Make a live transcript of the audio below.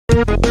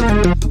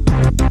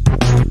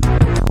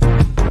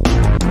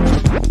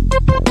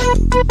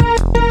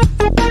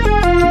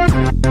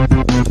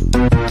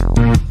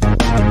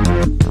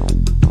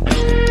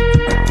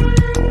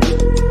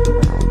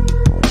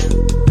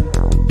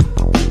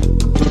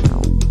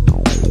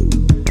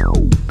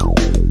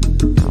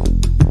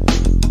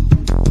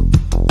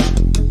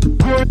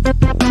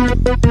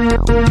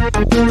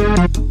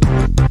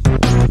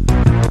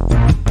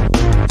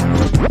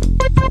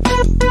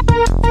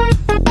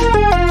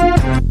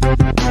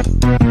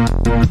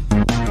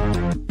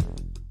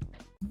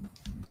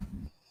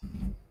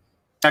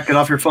Get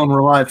off your phone.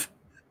 We're live.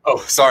 Oh,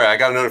 sorry. I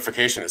got a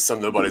notification that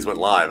some nobodies went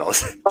live. I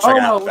was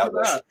checking out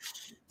that.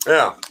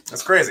 Yeah,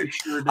 that's crazy.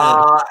 Sure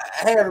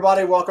hey,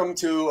 everybody. Welcome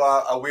to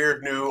a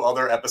weird new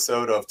other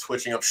episode of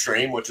Twitching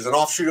Upstream, which is an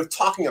offshoot of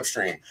Talking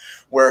Upstream,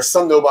 where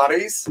some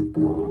nobodies,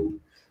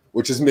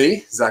 which is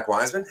me, Zach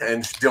Wiseman,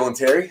 and Dylan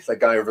Terry, that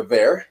guy over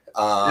there.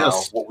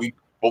 Yes.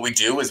 What we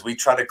do is we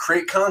try to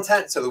create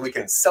content so that we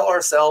can sell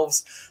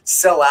ourselves,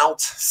 sell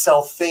out,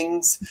 sell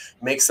things,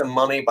 make some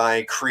money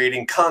by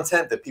creating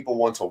content that people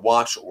want to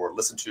watch or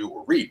listen to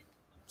or read.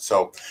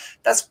 So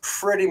that's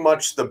pretty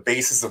much the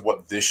basis of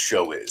what this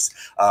show is.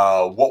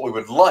 What we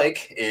would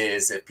like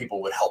is if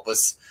people would help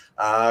us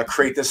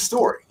create this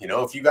story. You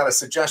know, if you got a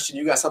suggestion,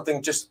 you got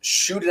something, just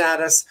shoot it at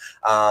us.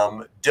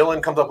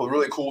 Dylan comes up with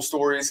really cool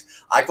stories.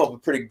 I come up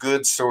with pretty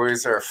good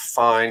stories that are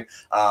fine,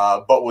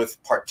 but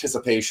with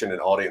participation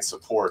and audience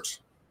support,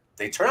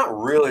 they turn out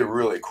really,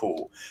 really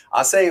cool.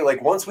 I say,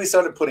 like, once we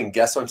started putting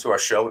guests onto our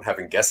show and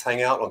having guests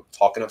hang out on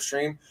Talking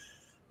Upstream,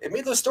 it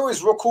made those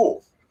stories real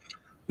cool.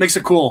 Makes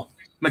it cool.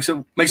 Makes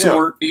it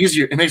more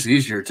easier. It makes it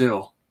easier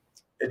too.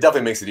 It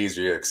definitely makes it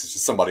easier because it's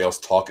just somebody else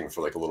talking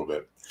for like a little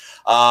bit.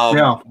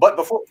 But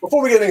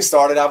before we get things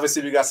started,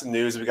 obviously we got some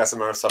news, we got some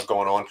other stuff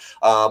going on.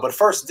 But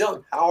first,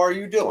 Dylan, how are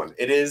you doing?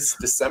 It is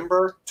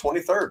December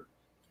 23rd.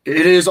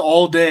 It is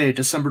all day,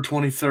 December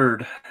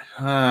 23rd.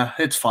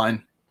 It's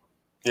fine.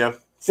 Yeah,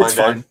 it's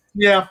fine.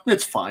 Yeah,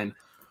 it's fine.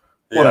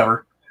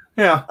 Whatever.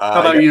 Yeah.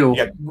 How about you?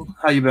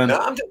 How you been? No,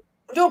 I'm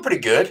doing pretty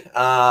good.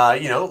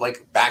 You know,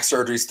 like back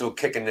surgery is still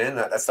kicking in.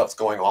 That stuff's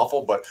going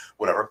awful, but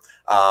whatever.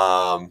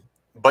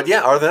 But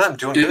yeah, other than that, I'm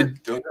doing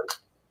good. Doing good.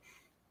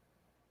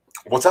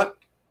 What's up?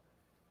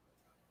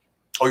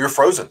 Oh, you're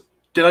frozen.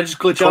 Did I just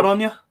glitch out on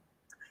you?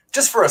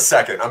 Just for a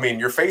second. I mean,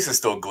 your face is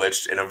still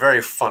glitched in a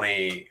very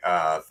funny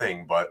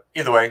thing, but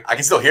either way, I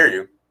can still hear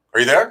you. Are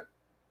you there?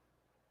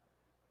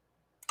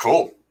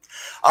 Cool.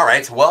 All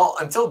right. Well,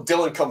 until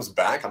Dylan comes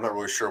back, I'm not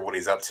really sure what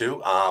he's up to.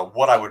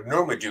 What I would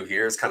normally do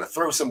here is kind of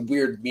throw some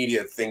weird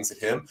media things at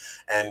him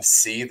and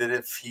see that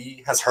if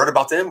he has heard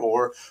about them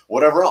or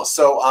whatever else.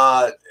 So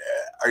are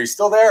you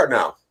still there or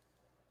no?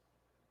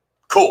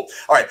 Cool.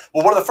 All right.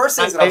 Well, one of the first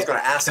things that I was going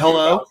to ask you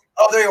about.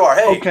 Oh, there you are.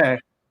 Hey. Okay.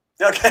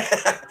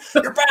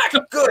 You're back.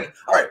 Good.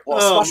 All right.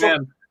 Well,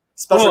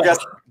 special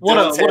guest.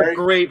 What a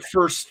great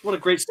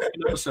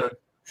second episode.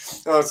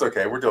 Oh, it's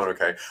okay. We're doing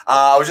okay.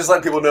 I was just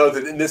letting people know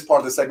that in this part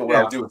of the segment, what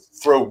I'll do is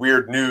throw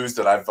weird news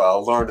that I've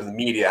learned in the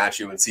media at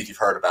you and see if you've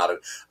heard about it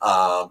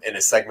in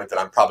a segment that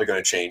I'm probably going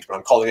to change, but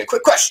I'm calling it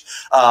Quick Question.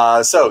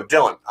 So,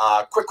 Dylan,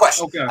 quick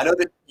question. Okay. I know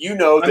that you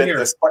know that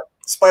the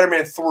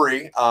Spider-Man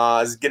 3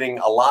 is getting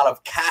a lot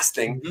of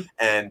casting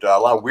and a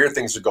lot of weird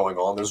things are going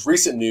on. There's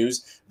recent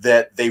news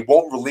that they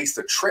won't release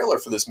the trailer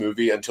for this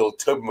movie until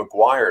Tobey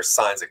Maguire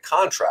signs a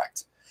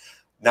contract.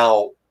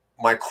 Now,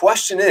 my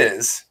question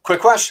is,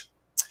 quick question.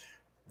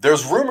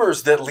 There's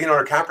rumors that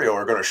Leonardo DiCaprio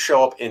are going to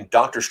show up in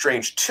Doctor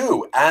Strange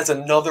 2 as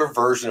another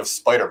version of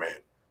Spider-Man.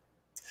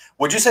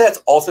 Would you say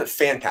that's ultimate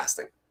fan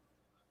casting?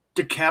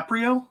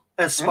 DiCaprio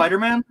as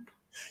Spider-Man?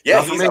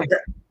 Yeah,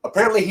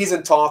 apparently he's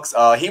in talks.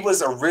 He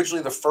was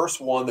originally the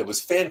first one that was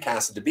fan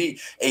casted to be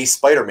a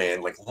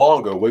Spider-Man, like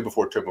long ago, way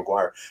before Tobey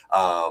Maguire.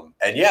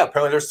 And yeah,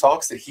 apparently there's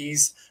talks that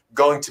he's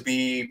going to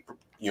be,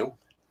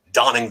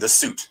 donning the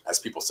suit, as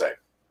people say.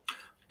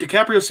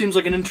 DiCaprio seems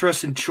like an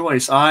interesting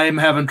choice. I'm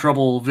having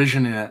trouble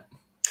visioning it.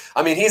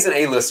 I mean, he's an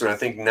A-lister, and I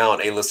think now an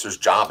A-lister's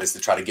job is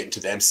to try to get into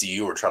the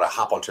MCU or try to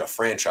hop onto a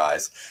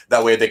franchise.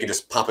 That way they can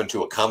just pop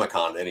into a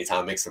Comic-Con anytime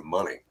and make some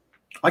money.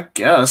 I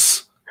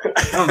guess.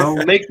 I don't know.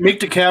 Make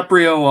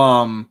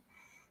DiCaprio,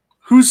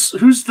 who's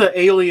the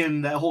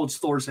alien that holds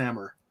Thor's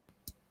hammer?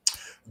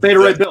 Beta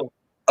Ray Bill.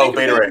 Oh,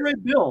 Beta Ray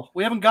Bill.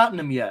 We haven't gotten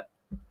him yet.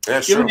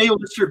 That's Give true. an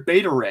A-lister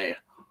Beta Ray.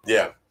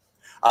 Yeah.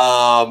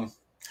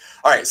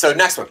 All right, so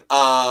next one,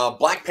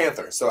 Black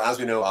Panther. So as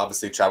we know,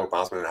 obviously Chadwick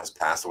Boseman has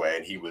passed away,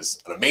 and he was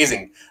an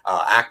amazing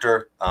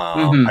actor.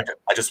 I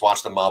just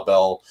watched the Ma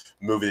Bell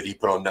movie that he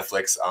put on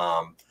Netflix.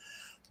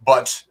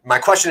 But my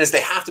question is, they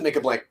have to make a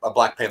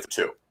Black Panther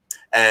 2.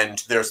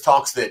 And there's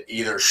talks that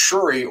either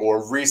Shuri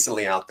or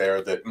recently out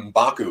there that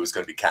M'Baku is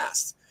going to be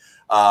cast.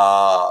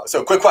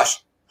 So quick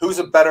question. Who's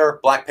a better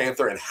Black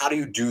Panther, and how do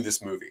you do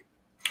this movie?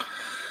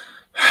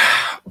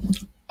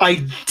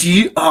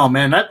 Oh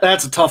man,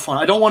 that's a tough one.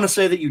 I don't want to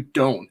say that you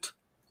don't,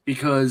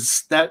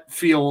 because that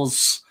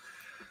feels,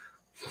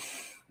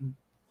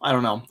 I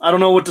don't know. I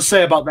don't know what to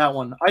say about that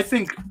one. I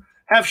think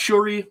have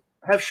Shuri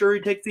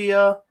take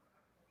the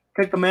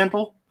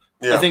mantle.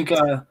 Yeah. I think.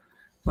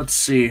 Let's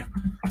see.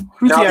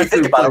 Who's Now, the if you actor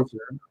think who about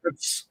plays her?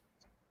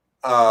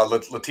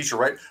 It's Letitia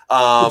Wright.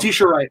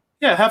 Letitia Wright.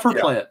 Yeah, have her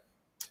yeah. play it.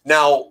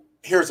 Now,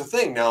 here's the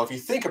thing. Now, if you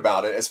think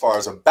about it, as far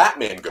as a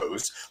Batman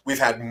goes, we've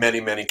had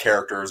many, many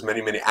characters,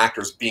 many, many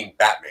actors being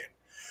Batman.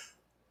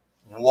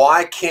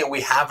 Why can't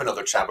we have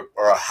another Chadwick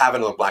or have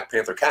another Black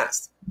Panther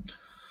cast?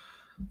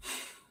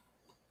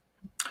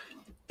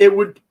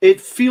 It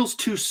feels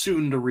too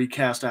soon to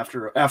recast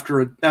after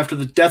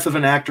the death of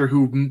an actor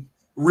who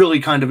really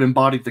kind of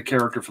embodied the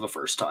character for the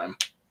first time.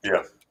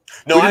 Yeah.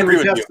 No, I agree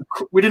with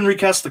you. We didn't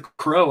recast the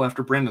Crow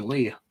after Brandon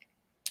Lee.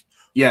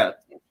 Yeah.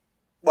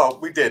 Well,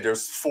 we did.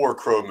 There's 4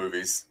 Crow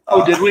movies.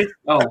 Oh, did we?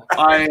 Oh,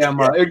 I am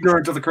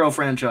ignorant of the Crow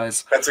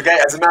franchise. That's okay.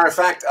 As a matter of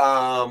fact,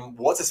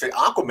 what's his name?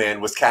 Aquaman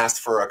was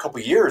cast for a couple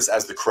years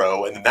as the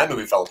Crow, and then that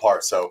movie fell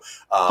apart. So,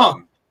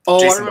 Oh,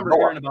 Jason I remember Momoa.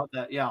 hearing about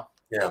that. Yeah.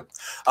 Yeah.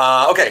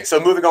 Okay, so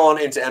moving on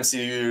into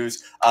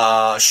MCU's,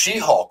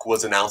 She-Hulk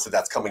was announced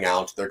that's coming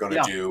out. They're going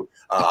to do,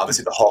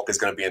 obviously the Hulk is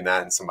going to be in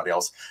that and somebody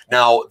else.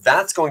 Now,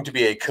 that's going to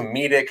be a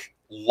comedic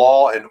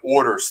Law and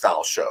Order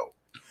style show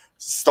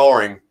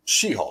starring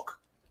She-Hulk.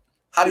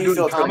 How do you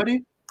feel?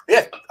 Comedy?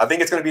 Yeah, I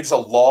think it's going to be just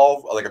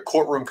like a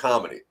courtroom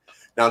comedy.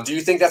 Now, do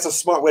you think that's a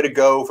smart way to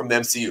go from the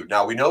MCU?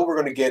 Now, we know we're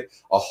going to get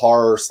a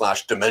horror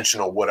 /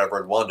 dimensional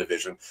whatever in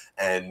WandaVision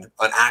and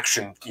an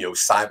action,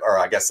 cyber, or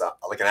I guess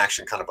like an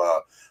action kind of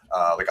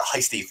like a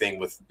heisty thing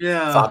with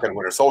Falcon and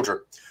Winter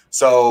Soldier.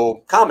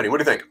 So, comedy, what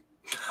do you think?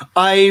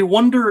 I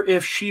wonder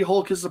if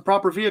She-Hulk is the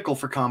proper vehicle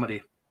for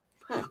comedy.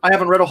 I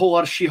haven't read a whole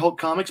lot of She-Hulk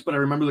comics, but I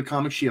remember the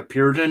comics she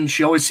appeared in.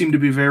 She always seemed to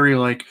be very,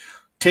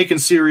 taken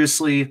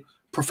seriously,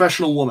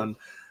 professional woman.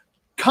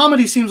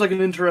 Comedy seems like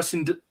an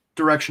interesting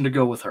direction to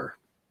go with her.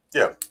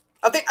 Yeah,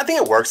 I think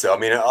it works though. I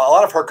mean, a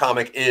lot of her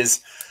comic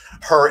is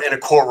her in a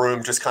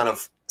courtroom, just kind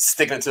of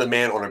sticking it to the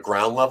man on a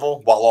ground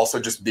level, while also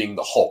just being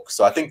the Hulk.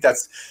 So I think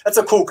that's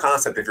a cool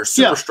concept if you're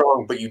super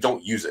strong, but you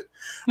don't use it.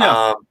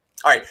 Yeah.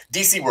 All right,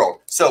 DC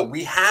World. So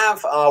we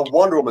have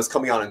Wonder Woman is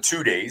coming out in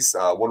 2 days.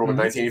 Wonder Woman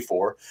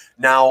 1984.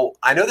 Now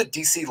I know that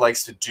DC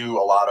likes to do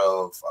a lot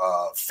of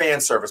fan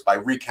service by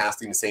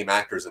recasting the same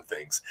actors and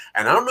things.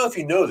 And I don't know if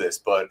you know this,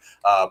 but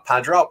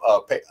Pedro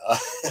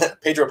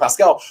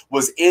Pascal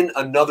was in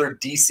another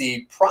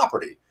DC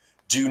property.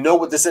 Do you know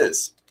what this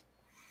is?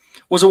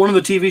 Was it one of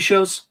the TV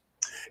shows?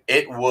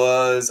 It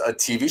was a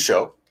TV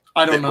show.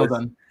 I don't know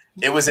then.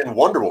 It was in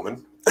Wonder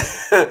Woman.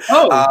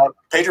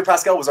 Pedro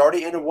Pascal was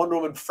already in a Wonder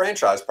Woman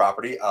franchise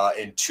property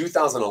in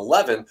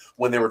 2011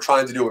 when they were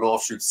trying to do an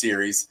offshoot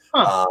series.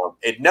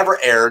 It never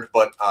aired,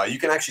 but you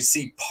can actually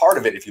see part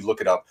of it if you look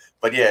it up.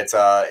 But yeah,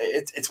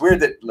 it's weird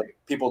that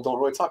people don't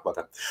really talk about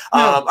that.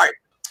 All right,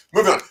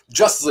 moving on.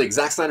 Justice League.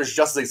 Zack Snyder's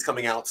Justice League is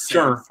coming out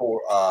soon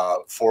for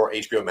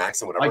HBO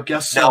Max and whatever. I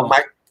guess so.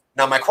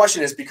 Now my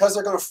question is, because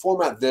they're going to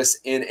format this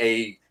in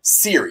a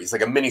series,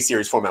 like a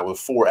mini-series format with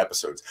 4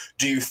 episodes,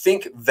 do you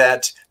think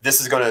that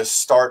this is going to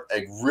start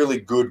a really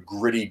good,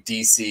 gritty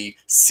DC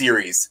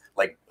series,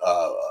 like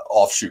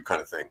offshoot kind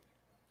of thing?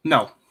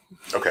 No.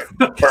 Okay,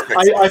 perfect.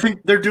 I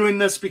think they're doing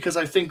this because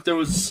I think there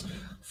was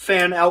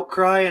fan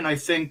outcry, and I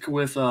think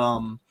with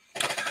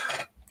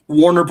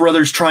Warner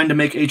Brothers trying to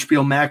make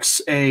HBO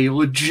Max a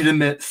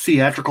legitimate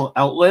theatrical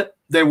outlet,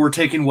 they were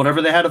taking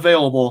whatever they had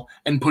available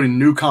and putting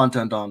new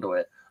content onto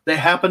it. They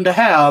happen to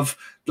have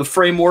the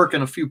framework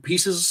and a few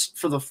pieces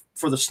for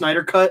the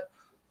Snyder Cut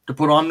to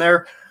put on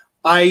there.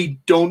 I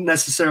don't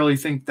necessarily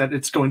think that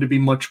it's going to be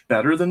much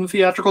better than the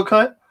theatrical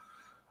cut,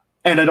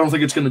 and I don't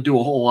think it's going to do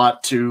a whole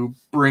lot to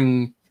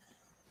bring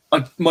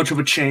much of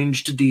a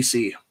change to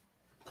DC.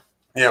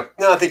 Yeah,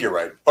 no, I think you're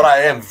right, but I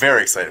am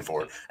very excited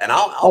for it, and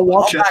I'll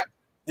watch it.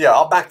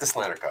 I'll back the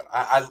Snyder Cut.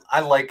 I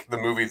like the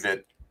movie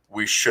that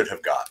we should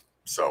have got.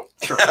 So,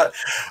 sure.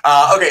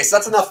 Okay, so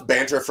that's enough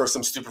banter for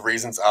some stupid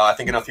reasons. I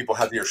think enough people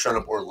have either shown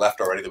up or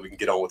left already that we can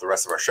get on with the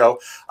rest of our show.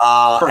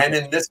 And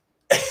in this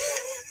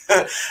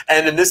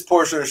and in this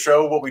portion of the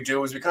show, what we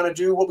do is we kind of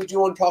do what we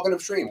do on Talking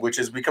Upstream, which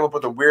is we come up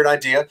with a weird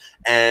idea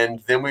and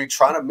then we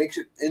try to make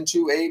it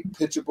into a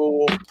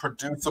pitchable,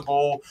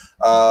 producible,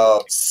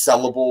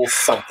 sellable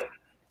something,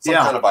 some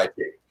kind of IP.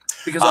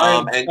 Because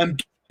I'm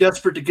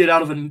desperate to get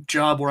out of a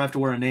job where I have to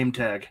wear a name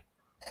tag.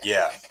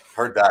 Yeah.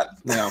 Heard that.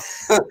 Yeah.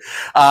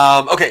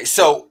 Okay,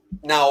 so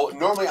now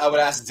normally I would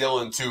ask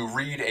Dylan to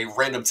read a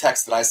random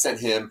text that I sent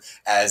him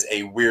as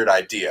a weird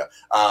idea.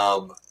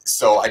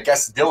 So I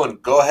guess Dylan,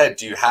 go ahead.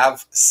 Do you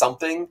have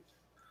something?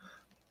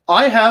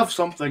 I have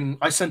something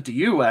I sent to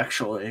you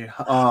actually.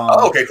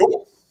 Okay,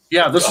 cool.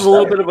 Yeah, this was a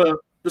little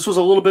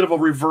bit of a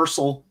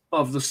reversal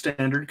of the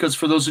standard because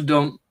for those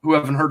who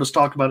haven't heard us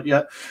talk about it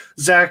yet,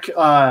 Zach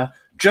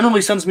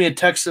generally sends me a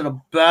text at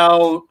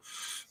about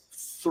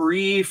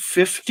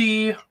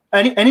 3:50.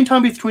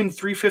 Anytime between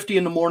 3:50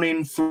 in the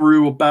morning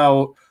through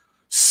about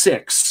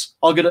 6,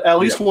 I'll get at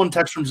least one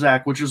text from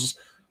Zach, which is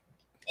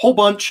a whole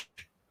bunch.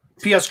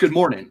 P.S. Good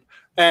morning.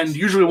 And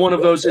usually one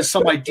of those is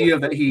some idea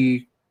that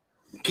he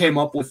came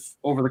up with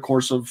over the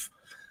course of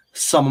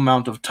some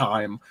amount of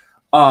time.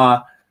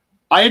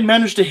 I had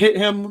managed to hit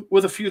him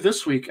with a few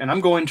this week, and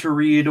I'm going to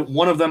read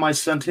one of them I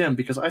sent him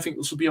because I think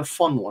this will be a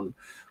fun one.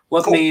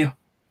 Let me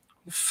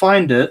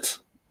find it.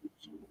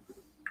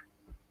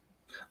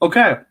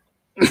 Okay.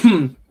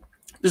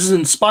 This is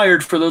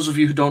inspired, for those of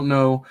you who don't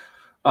know,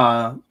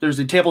 there's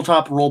a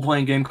tabletop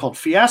role-playing game called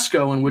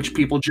Fiasco in which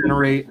people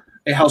generate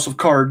a House of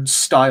Cards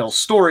style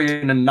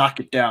story and then knock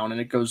it down, and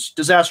it goes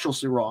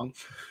disastrously wrong.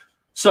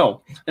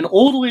 So, an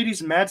old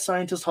lady's mad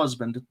scientist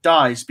husband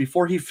dies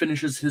before he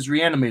finishes his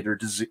reanimator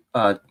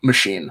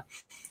machine.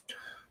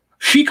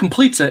 She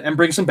completes it and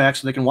brings him back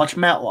so they can watch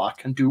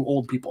Matlock and do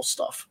old people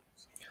stuff.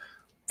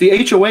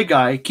 The HOA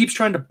guy keeps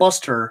trying to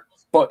bust her,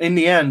 but in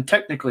the end,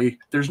 technically,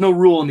 there's no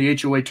rule in the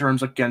HOA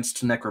terms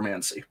against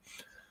necromancy.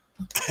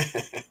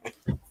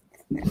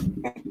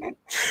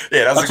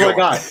 Yeah, that's what I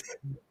got.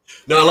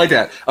 No, I like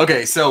that.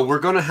 Okay, so we're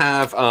gonna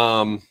have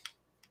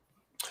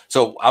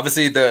so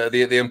obviously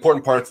the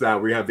important parts now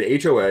we have the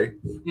HOA,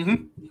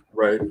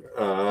 right?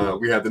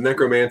 We have the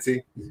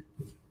necromancy,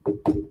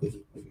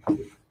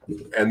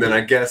 and then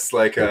I guess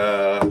like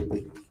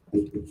the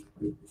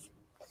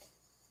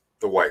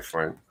wife,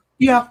 right?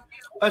 Yeah,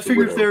 I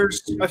figured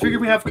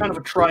we have kind of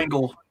a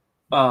triangle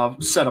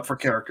setup for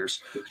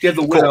characters. You have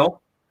the widow.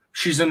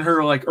 She's in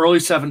her like early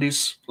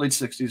 70s, late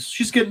 60s.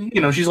 She's getting,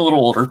 she's a little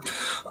older.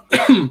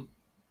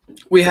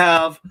 We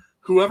have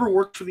whoever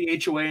worked for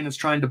the HOA and is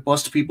trying to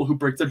bust people who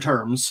break their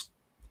terms.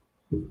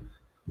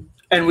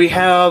 And we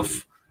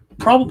have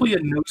probably a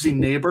nosy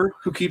neighbor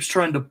who keeps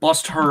trying to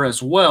bust her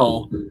as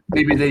well.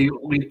 Maybe they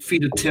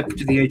feed a tip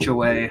to the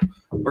HOA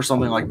or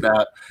something like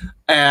that.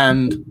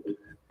 And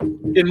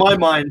in my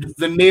mind,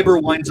 the neighbor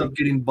winds up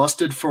getting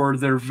busted for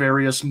their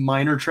various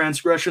minor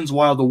transgressions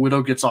while the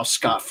widow gets off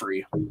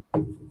scot-free.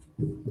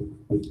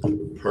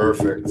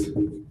 Perfect.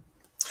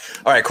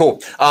 All right,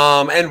 cool.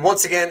 And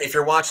once again, if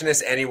you're watching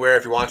this anywhere,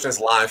 if you're watching this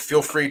live,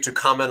 feel free to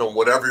comment on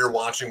whatever you're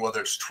watching,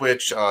 whether it's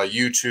Twitch,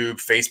 YouTube,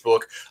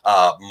 Facebook,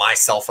 my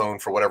cell phone,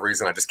 for whatever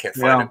reason, I just can't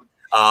find it.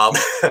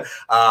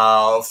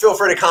 Feel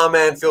free to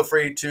comment. Feel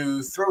free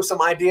to throw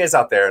some ideas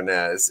out there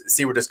and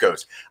see where this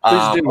goes.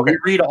 Please do. Okay. We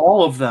read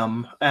all of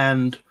them,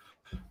 and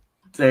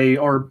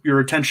your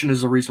attention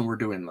is the reason we're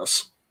doing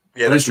this.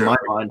 Yeah, that's true. In my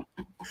mind.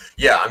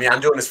 Yeah, I mean, I'm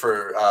doing this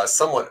for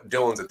somewhat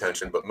Dylan's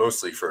attention, but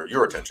mostly for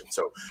your attention.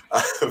 So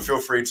feel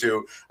free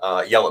to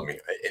yell at me.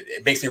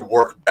 It makes me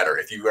work better.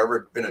 If you've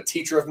ever been a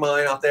teacher of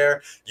mine out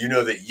there, you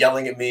know that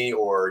yelling at me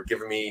or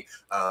giving me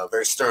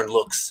very stern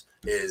looks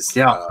is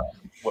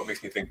what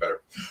makes me think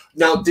better.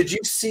 Now, did you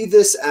see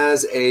this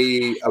as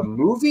a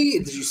movie?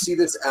 Did you see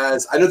this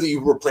as, I know that you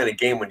were playing a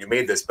game when you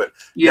made this, but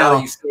now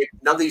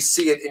that you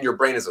see it in your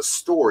brain as a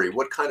story,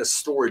 what kind of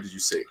story did you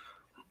see?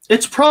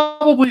 It's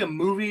probably a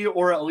movie,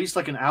 or at least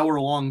like an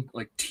hour-long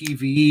like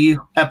TV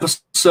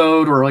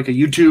episode, or like a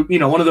YouTube,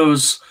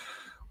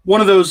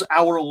 one of those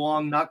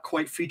hour-long, not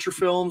quite feature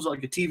films,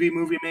 like a TV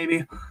movie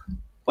maybe,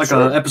 like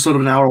an episode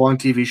of an hour-long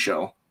TV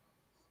show.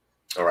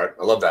 All right,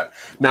 I love that.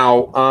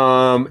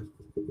 Now,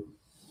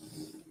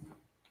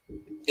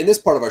 in this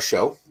part of our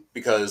show,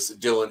 because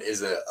Dylan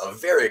is a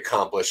very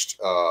accomplished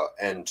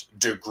and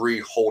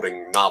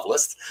degree-holding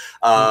novelist,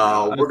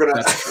 we're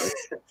gonna.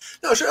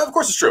 No, sure, of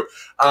course it's true.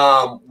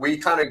 We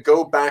kind of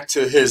go back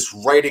to his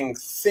writing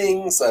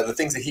things, the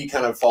things that he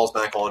kind of falls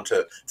back on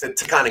to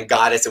kind of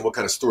guide us and what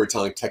kind of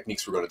storytelling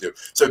techniques we're going to do.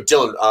 So,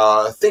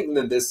 Dylan, thinking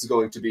that this is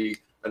going to be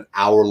an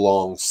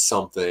hour-long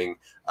something,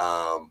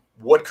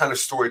 what kind of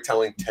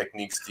storytelling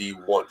techniques do you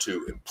want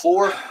to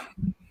employ?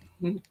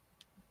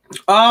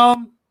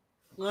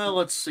 Well,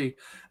 let's see.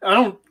 I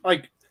don't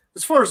like,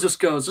 as far as this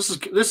goes, this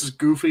is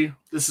goofy.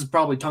 This is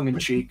probably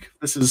tongue-in-cheek.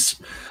 This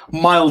is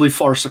mildly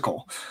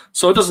farcical.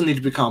 So it doesn't need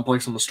to be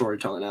complex on the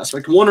storytelling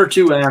aspect. 1 or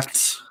 2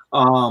 acts.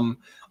 I'm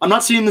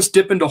not seeing this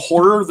dip into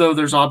horror, though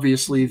there's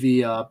obviously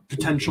the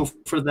potential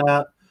for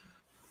that.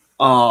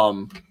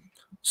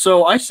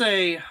 So I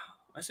say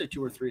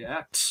 2 or 3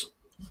 acts.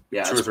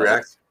 Yeah, 2 or 3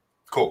 acts?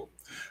 Cool.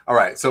 All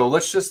right, so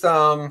let's just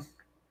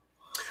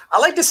I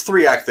like this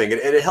 3-act thing,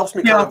 and it helps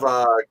me kind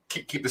of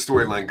keep the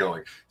storyline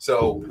going.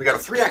 So we got a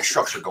 3-act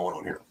structure going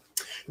on here.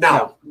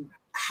 Now,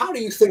 how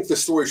do you think the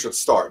story should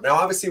start? Now,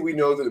 obviously, we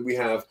know that we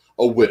have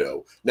a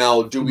widow.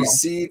 Now, do we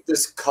see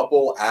this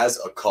couple as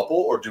a couple,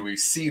 or do we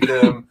see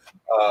them,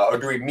 or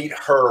do we meet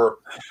her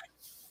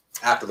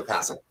after the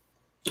passing?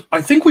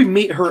 I think we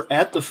meet her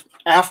at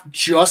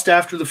just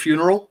after the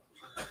funeral,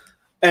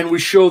 and we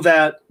show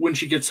that when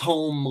she gets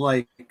home,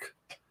 like.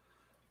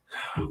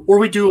 Or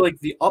we do like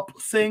the Up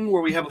thing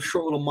where we have a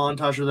short little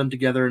montage of them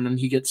together, and then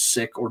he gets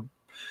sick, or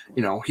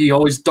he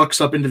always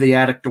ducks up into the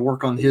attic to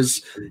work on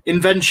his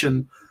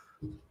invention.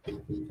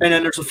 And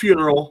then there's a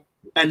funeral,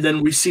 and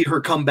then we see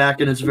her come back,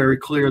 and it's very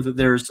clear that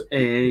there's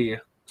a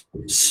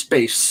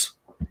space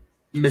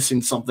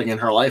missing something in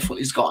her life when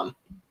he's gone.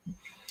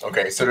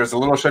 Okay, so there's a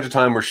little stretch of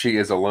time where she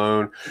is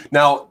alone.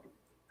 Now,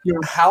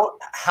 how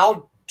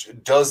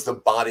does the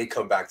body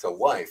come back to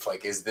life?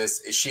 Like, is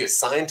she a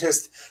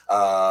scientist?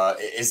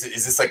 Is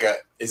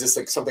this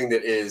like something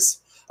that is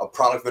a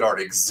product that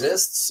already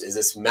exists? Is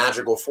this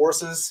magical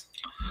forces?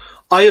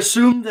 I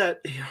assume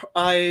that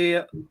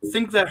I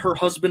think that her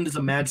husband is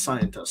a mad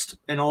scientist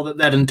and all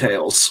that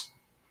entails.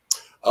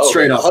 Oh,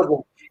 Straight the up.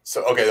 husband.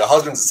 So okay, the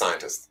husband's a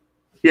scientist.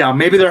 Yeah,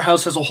 maybe their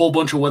house has a whole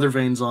bunch of weather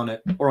vanes on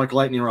it, or like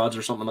lightning rods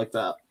or something like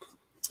that.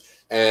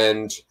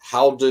 And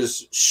how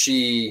does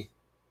he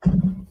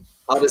come?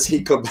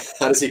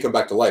 How does he come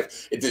back to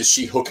life? Does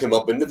she hook him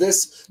up into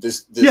this?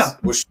 Yeah.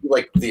 Was she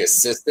like the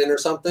assistant or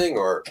something?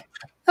 Or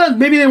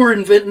Maybe they were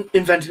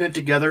inventing it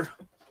together.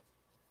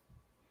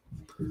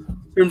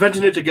 They're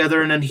inventing it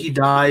together, and then he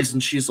dies,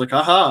 and she's like,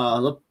 "Aha!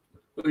 Look,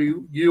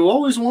 you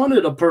always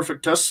wanted a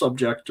perfect test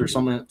subject, or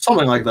something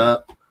like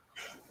that."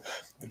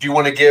 do you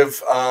want to give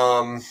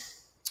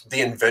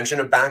the invention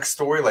a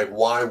backstory? Like,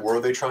 why were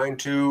they trying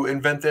to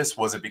invent this?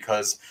 Was it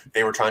because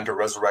they were trying to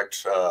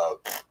resurrect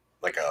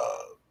like a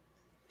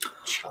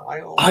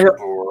child?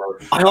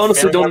 I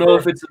honestly don't know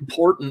if it's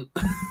important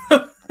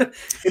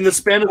in the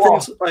span of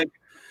things. Like,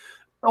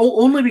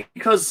 only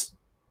because.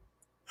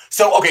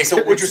 So, okay,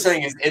 so what you're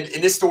saying is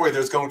in this story,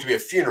 there's going to be a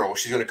funeral.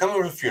 She's going to come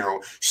over to the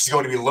funeral. She's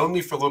going to be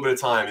lonely for a little bit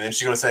of time. And then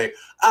she's going to say,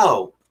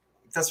 oh,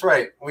 that's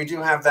right. We do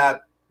have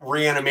that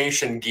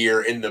reanimation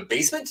gear in the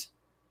basement.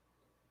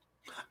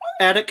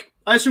 Attic.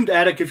 I assumed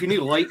attic. If you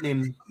need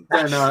lightning,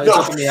 then it's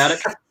up in the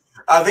attic.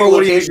 I think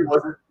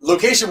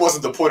location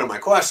wasn't the point of my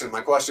question. My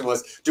question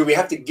was, do we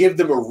have to give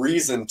them a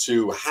reason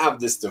to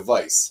have this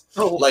device?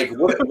 Oh. Like,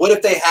 what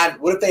if they had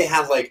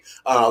like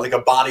a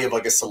body of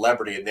like a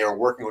celebrity and they were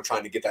working on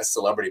trying to get that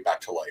celebrity back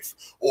to life?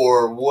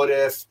 Or what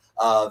if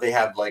they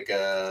had like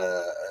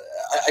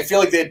I feel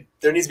like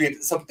there needs to be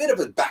some bit of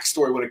a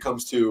backstory when it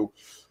comes to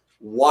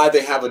why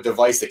they have a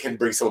device that can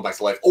bring someone back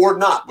to life or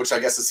not, which I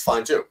guess is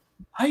fine too.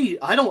 I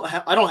don't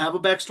have a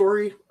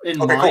backstory in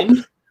Okay, mind.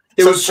 cool.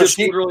 It was just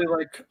literally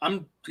like,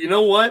 you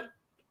know what?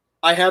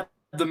 I have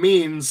the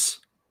means.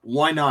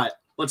 Why not?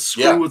 Let's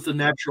screw with the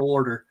natural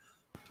order.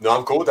 No,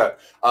 I'm cool with that.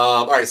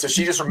 All right, so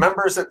she just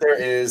remembers that there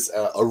is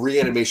a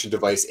reanimation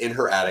device in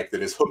her attic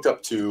that is hooked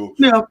up to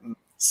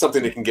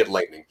something that can get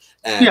lightning.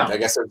 And I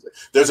guess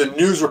there's a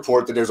news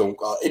report that there's an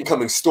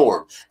incoming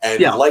storm,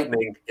 and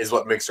lightning is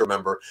what makes her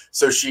remember.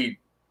 So she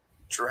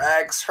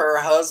drags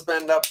her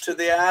husband up to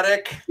the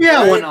attic.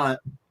 Yeah, right? Why not?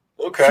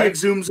 Okay. She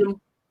exhumes him.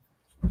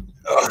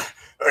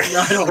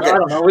 I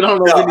don't know. We don't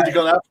know if we need to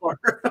go that far.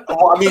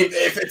 Well, I mean,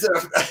 if it's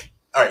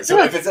all right, so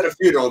if it's at a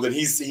funeral, then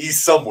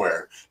he's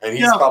somewhere, and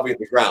he's probably at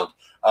the ground.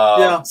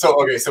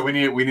 So okay, so we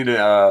need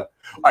to. All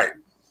right,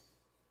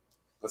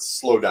 let's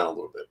slow down a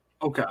little bit.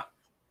 Okay.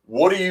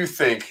 What do you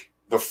think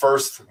the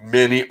first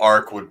mini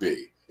arc would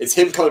be? It's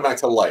him coming back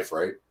to life,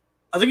 right?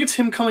 I think it's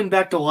him coming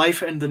back to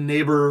life and the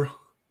neighbor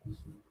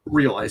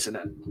realizing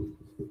it.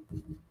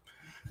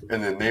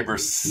 And the neighbor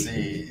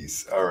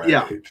sees. All right.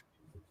 Yeah.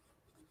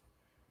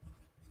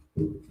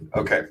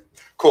 Okay,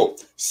 cool.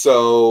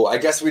 So I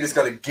guess we just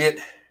got to get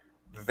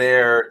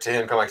there to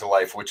him come back to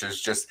life, which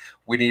is just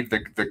we need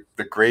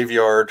the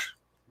graveyard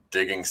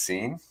digging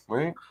scene,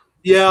 right?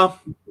 Yeah.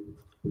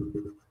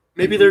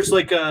 Maybe there's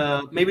a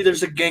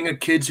gang of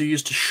kids who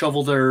used to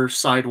shovel their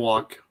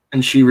sidewalk,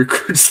 and she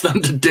recruits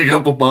them to dig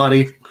up a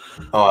body.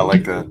 Oh, I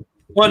like that.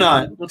 Why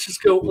not? Let's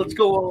go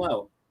all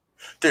out.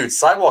 Dude,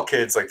 sidewalk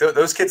kids, like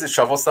those kids that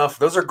shovel stuff,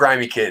 those are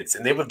grimy kids,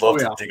 and they would love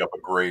to dig up a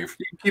grave.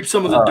 Keep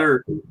some of the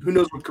dirt. Who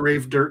knows what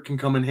grave dirt can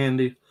come in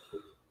handy?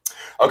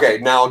 Okay,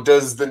 now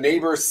does the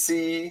neighbor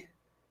see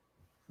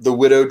the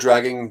widow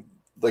dragging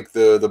like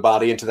the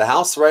body into the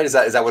house? Right? Is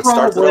that what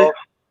starts it all?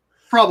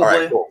 Probably. All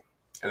right, cool.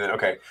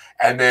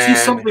 And then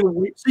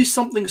see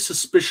something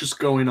suspicious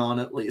going on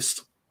at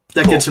least.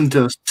 That gets him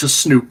to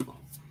snoop.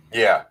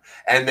 Yeah,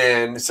 and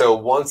then so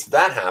once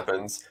that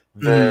happens.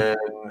 Then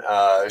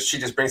she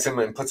just brings him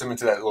and puts him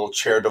into that little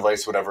chair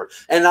device, whatever,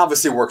 and it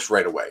obviously works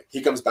right away.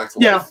 He comes back to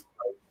life.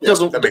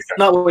 Doesn't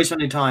not waste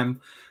any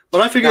time.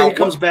 But I figure he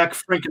comes back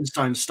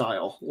Frankenstein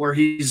style, where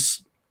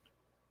he's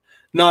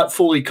not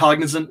fully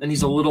cognizant and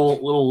he's a little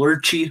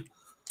lurchy.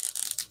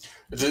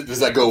 Does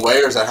that go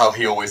away, or is that how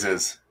he always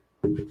is?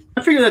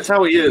 I figure that's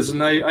how he is,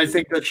 and I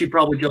think that she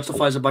probably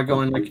justifies it by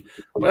going like,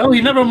 well, he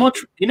never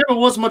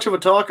was much of a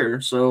talker,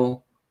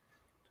 so.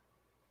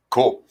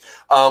 Cool.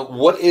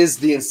 What is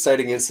the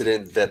inciting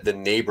incident that the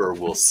neighbor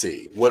will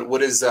see? What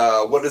does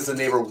the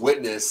neighbor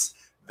witness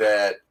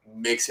that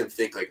makes him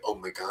think like, oh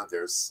my God,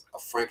 there's a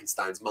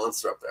Frankenstein's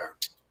monster up there?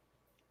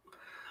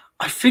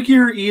 I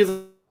figure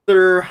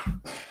either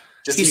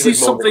he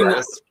sees something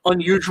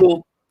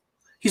unusual.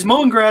 He's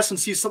mowing grass and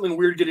sees something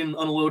weird getting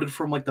unloaded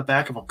from like the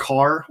back of a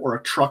car or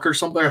a truck or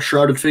something, a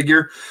shrouded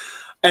figure,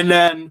 and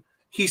then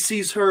he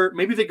sees her.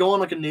 Maybe they go on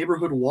like a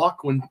neighborhood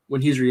walk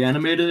when he's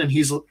reanimated, and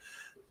he's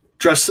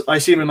dressed. I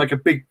see him in like a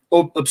big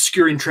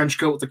obscuring trench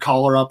coat with the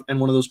collar up and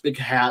one of those big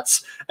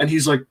hats, and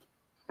he's like,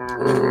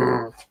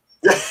 and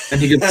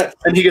he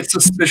gets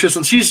suspicious,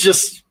 and she's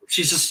just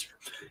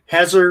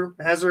has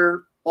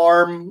her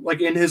arm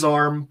like in his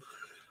arm.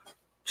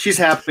 She's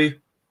happy.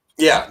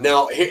 Yeah.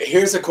 Now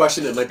here's a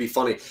question that might be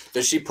funny.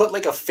 Does she put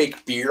like a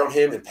fake beard on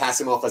him and pass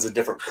him off as a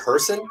different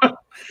person?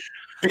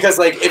 Because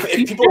like if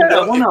people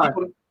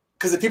know,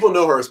 because if people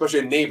know her, especially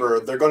a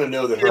neighbor, they're going to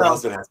know that her Yeah.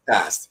 husband has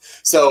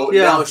passed. So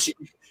Yeah. now she,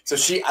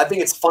 I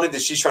think it's funny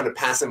that she's trying to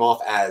pass him off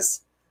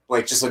as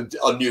like just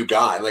a new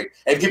guy. Like,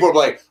 and people are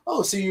like,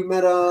 "Oh, so you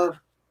met a."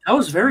 That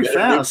was very Yeah,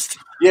 fast.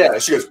 Yeah,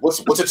 she goes, "What's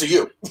it to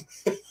you?"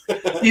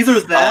 Either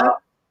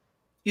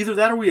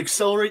that, or we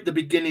accelerate the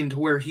beginning to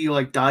where he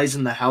like dies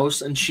in the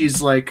house, and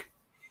she's like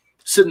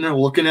sitting there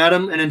looking at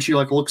him, and then she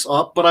like looks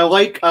up. But I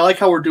like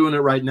how we're doing it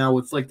right now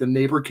with like the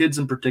neighbor kids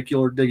in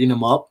particular digging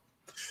him up.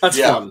 That's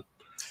Yeah. fun.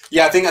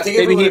 Yeah, I think if Maybe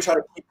we're going he- to try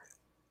to keep.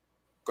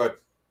 Go ahead.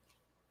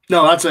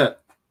 No, that's it.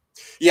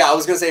 Yeah, I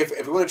was gonna say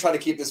if we want to try to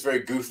keep this very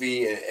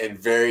goofy and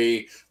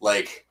very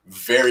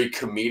very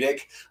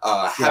comedic,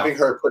 having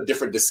her put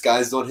different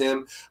disguises on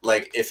him,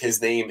 like if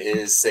his name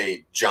is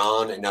say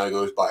John and now he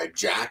goes by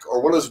Jack,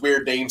 or one of those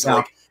weird names Yeah.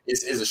 like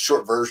is a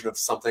short version of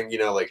something,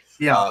 like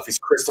Yeah. if he's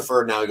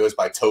Christopher now he goes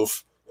by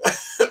Toph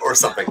or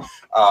something.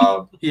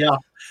 Yeah. All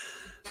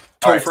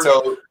right, Topher.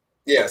 so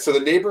so the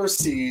neighbor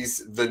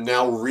sees the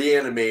now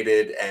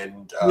reanimated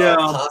and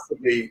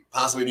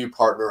possibly new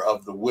partner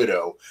of the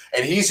widow,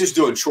 and he's just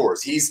doing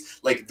chores. He's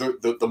like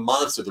the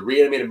monster, the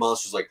reanimated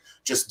monster's like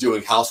just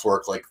doing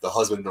housework like the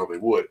husband normally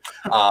would.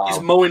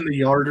 He's mowing the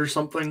yard or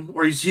something,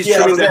 or he's Yeah,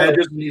 trimming the exactly.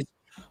 hedges, and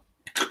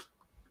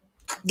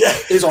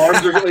his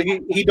arms are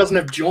he doesn't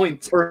have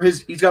joints, or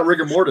he's got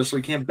rigor mortis, so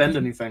he can't bend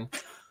anything.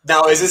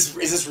 Now, is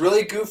this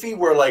really goofy?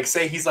 Where like,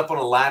 say he's up on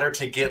a ladder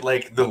to get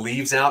like the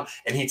leaves out,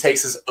 and he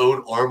takes his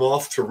own arm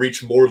off to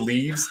reach more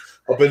leaves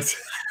up into,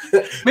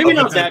 Maybe up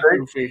not into that the thing?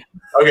 goofy.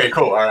 Okay,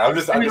 cool. All right, I'm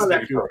just Maybe not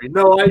that making sure. goofy.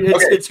 No, Okay.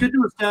 it's good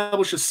to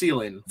establish a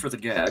ceiling for the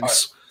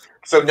gags.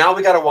 So now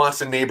we got to watch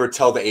the neighbor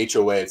tell the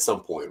HOA at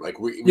some point. Like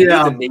we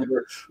Yeah. need the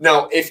neighbor.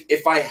 Now,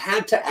 if I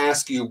had to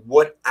ask you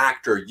what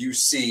actor you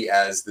see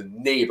as the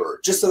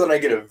neighbor, just so that I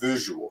get a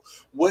visual,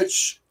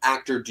 which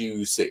actor do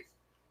you see?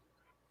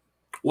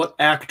 What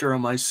actor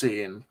am I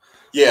seeing?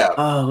 Yeah.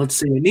 Let's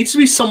see. It needs to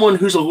be someone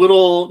who's a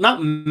little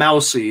not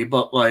mousy,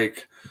 but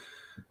like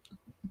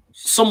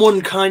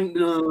someone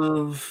kind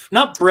of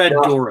not Brad Yeah.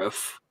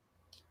 Dourif.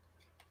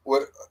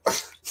 What?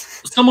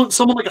 Someone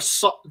like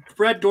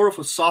Brad Dourif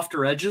with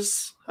softer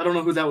edges. I don't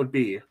know who that would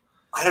be.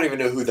 I don't even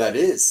know who that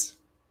is.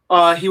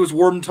 He was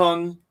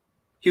Wormtongue.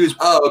 He was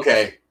Oh,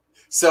 okay.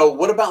 So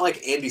what about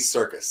like Andy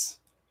Serkis?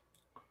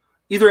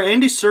 either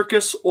Andy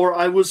Serkis or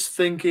I was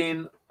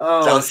thinking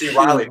John C. shoot.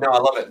 Riley. No, I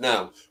love it.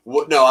 No,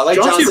 no, I like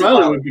John C. Riley.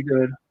 Riley would be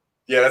good.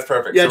 Yeah, that's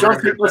perfect. Yeah, So we're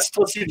John. gonna do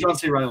Let's see John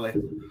C. Riley.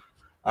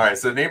 All right,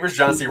 so the neighbor's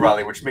John C.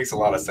 Riley, which makes a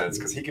lot of sense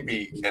because he can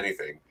be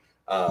anything.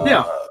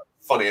 Yeah.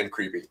 Funny and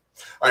creepy.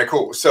 All right,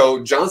 cool.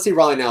 So John C.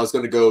 Riley now is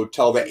going to go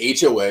tell the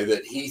HOA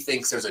that he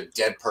thinks there's a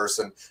dead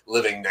person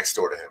living next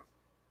door to him.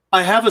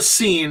 I have a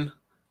scene.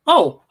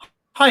 Oh,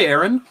 hi,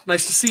 Aaron.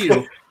 Nice to see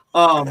you.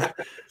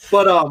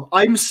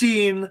 I'm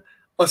seeing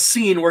a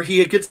scene where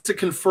he gets it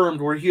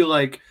confirmed, where he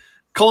like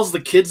calls the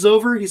kids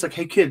over. He's like,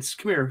 "Hey, kids,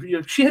 come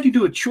here. She had you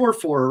do a chore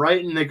for her,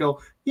 right?" And they go,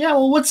 "Yeah,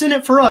 well, what's in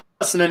it for us?"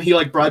 And then he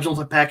like bribes them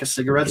with a pack of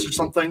cigarettes or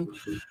something.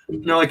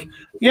 And they're like,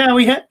 "Yeah,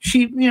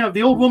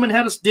 the old woman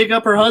had us dig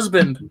up her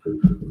husband."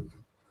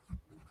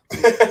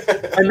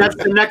 And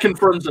that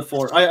confirms it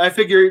for her. I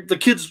figure the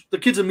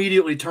kids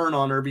immediately turn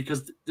on her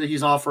because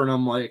he's offering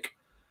them like,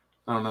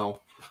 I don't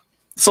know,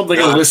 something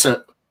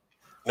illicit.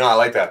 No, I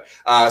like that.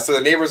 So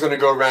the neighbor's going to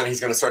go around. He's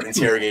going to start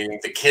interrogating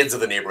the kids of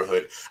the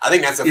neighborhood. I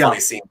think that's a funny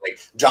scene. Like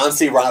John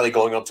C. Riley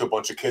going up to a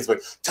bunch of kids,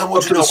 like, "Tell me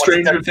what Up you to know the about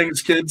Stranger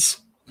Things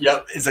kids.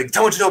 Yep, he's like,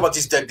 "Tell me what you know about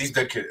this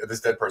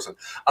dead person."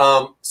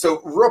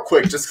 So real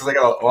quick, just because I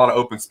got a lot of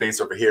open space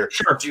over here.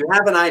 Sure. Do you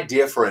have an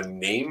idea for a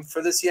name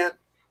for this yet?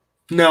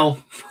 No,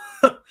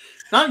 not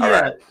All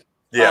yet. right.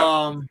 Yeah.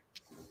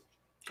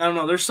 I don't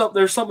know. There's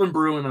something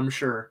brewing, I'm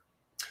sure.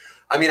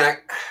 I mean,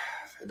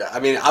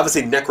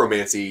 obviously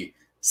necromancy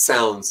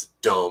sounds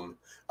dumb,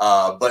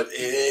 but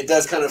it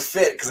does kind of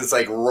fit because it's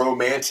like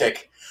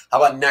romantic. How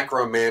about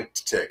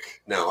necromantic?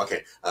 No,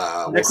 okay.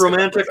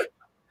 Necromantic?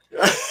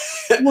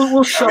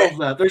 We'll shelve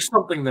that. There's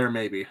something there,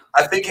 maybe.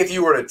 I think if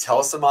you were to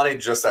tell somebody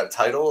just that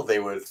title, they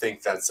would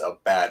think that's a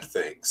bad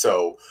thing.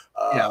 So,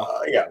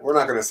 yeah, we're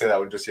not going to say that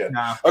one just yet.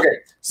 Nah. Okay,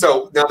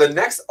 so now the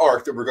next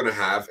arc that we're going to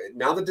have,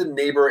 now that the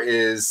neighbor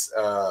is,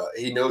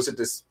 he knows that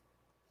this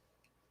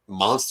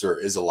monster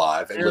is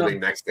alive and living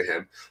next to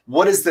him,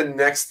 what is the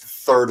next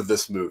third of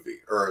this movie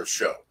or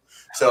show?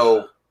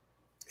 So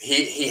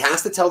he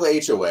has to tell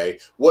the HOA.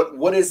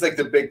 What is like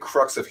the big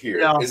crux of here?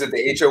 Yeah. Is it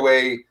the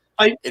HOA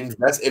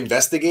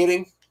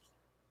investigating?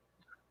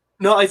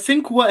 No, I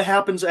think what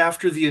happens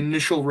after the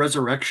initial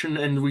resurrection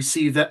and we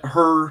see that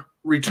her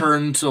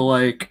return to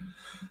like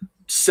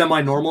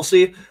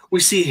semi-normalcy, we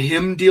see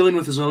him dealing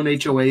with his own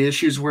HOA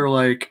issues where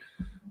like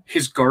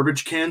his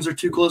garbage cans are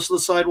too close to the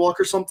sidewalk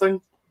or something.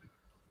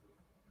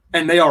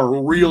 And they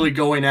are really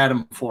going at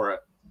him for it.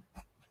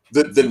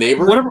 The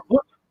neighbor?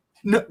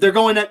 No, they're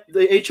going at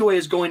the HOA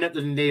is going at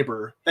the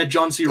neighbor, at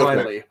John C.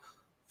 Riley,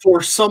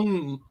 for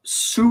some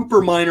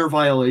super minor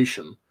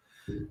violation.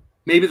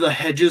 Maybe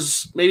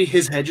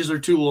his hedges are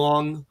too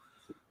long.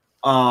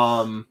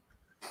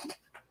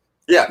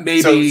 Yeah,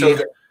 maybe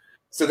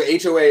So the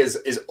HOA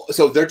is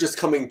so they're just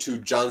coming to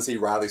John C.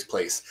 Riley's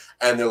place,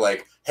 and they're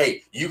like,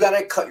 "Hey, you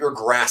gotta cut your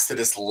grass to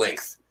this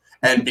length."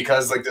 And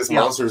because like this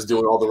monster is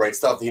doing all the right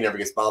stuff, he never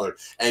gets bothered.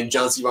 And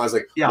John C. Riley's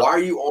like, "Why are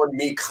you on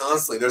me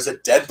constantly? There's a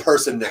dead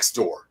person next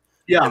door."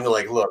 Yeah, and they're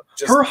like, "Look,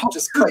 her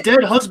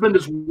dead husband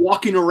is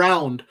walking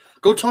around.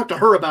 Go talk to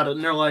her about it."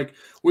 And they're like,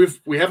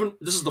 we haven't.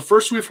 This is the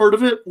first we've heard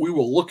of it. We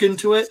will look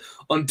into it.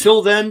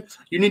 Until then,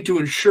 you need to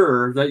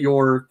ensure that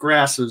your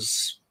grass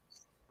is."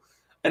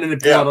 And then they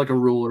pull out like a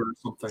ruler or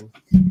something.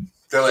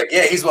 They're like,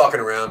 "Yeah, he's walking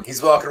around.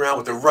 He's walking around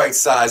with the right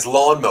size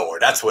lawnmower.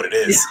 That's what it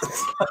is."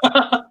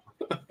 Yeah.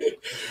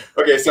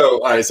 Okay,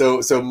 so all right,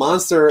 so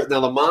Monster, now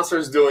the Monster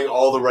is doing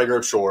all the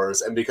regular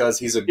chores, and because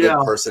he's a good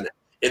person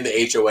in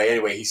the HOA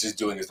anyway, he's just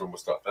doing his normal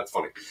stuff. That's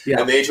funny. Yeah.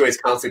 And the HOA is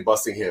constantly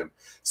busting him.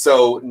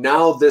 So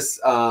now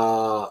this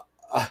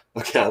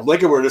okay, I'm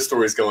liking where this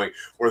story is going,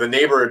 where the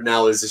neighbor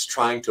now is just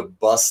trying to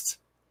bust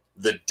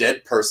the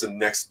dead person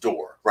next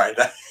door, right?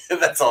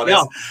 That's all it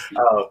is.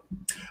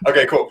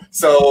 Okay, cool.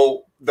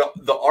 So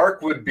the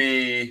arc would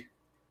be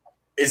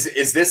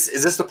is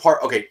this the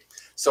part? Okay,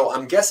 so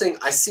I'm guessing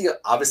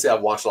obviously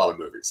I've watched a lot of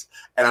movies,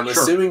 and I'm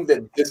assuming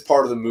that this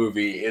part of the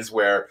movie is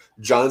where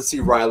John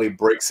C. Riley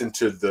breaks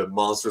into the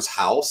monster's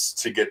house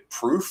to get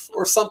proof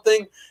or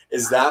something.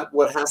 Is that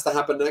what has to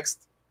happen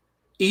next?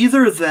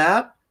 Either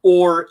that,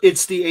 or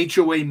it's the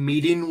HOA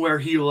meeting where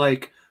he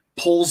like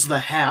pulls the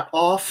hat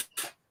off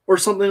or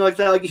something like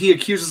that. Like he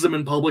accuses him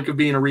in public of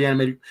being a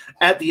reanimated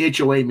at the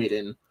HOA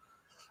meeting.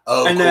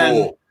 Oh, and cool.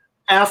 Then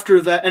after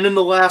that, and then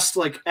the last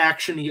like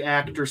action-y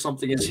act or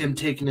something is him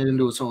taking it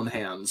into his own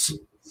hands.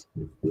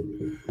 All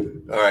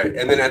right,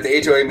 and then at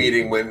the HOA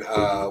meeting, when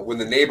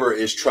the neighbor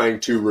is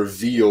trying to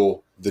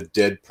reveal the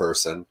dead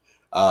person,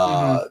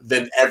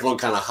 then everyone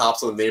kind of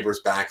hops on the neighbor's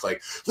back,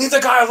 like, "Leave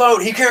the guy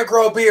alone. He can't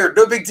grow a beard.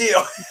 No big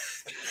deal.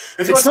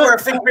 If he wants to wear a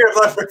fake beard,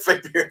 let him wear a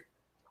fake beard."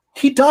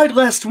 He died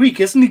last week.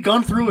 Hasn't he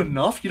gone through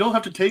enough? You don't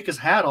have to take his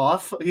hat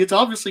off. He's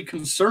obviously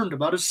concerned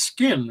about his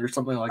skin or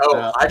something like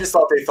that. I just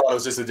thought they thought it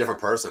was just a different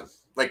person.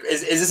 Like,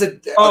 is this a?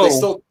 Are they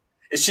still?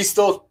 Is she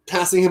still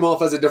passing him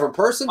off as a different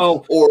person?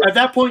 Oh, or at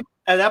that point,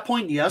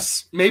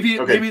 yes. Maybe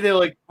they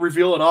like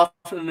reveal it off,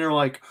 and they're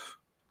like,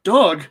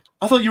 "Doug,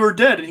 I thought you were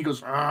dead," and he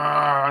goes,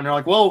 "Ah," and they're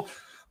like, "Well,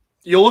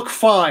 you look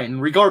fine.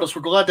 Regardless,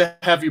 we're glad to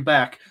have you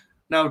back."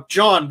 Now,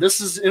 John, this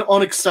is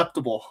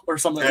unacceptable, or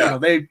something. Yeah.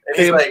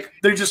 You know,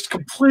 they just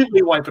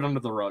completely wipe it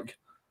under the rug.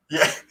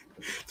 Yeah,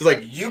 it's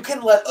like, "You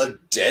can let a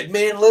dead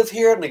man live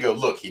here," and they go,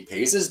 "Look, he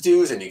pays his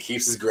dues and he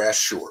keeps his grass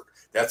short.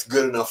 That's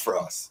good enough for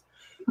us."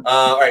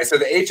 All right, so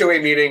the HOA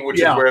meeting, which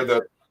is where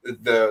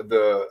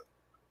the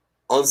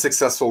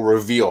unsuccessful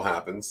reveal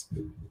happens.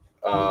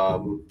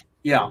 What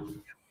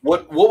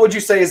would you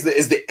say is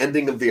the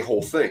ending of the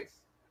whole thing?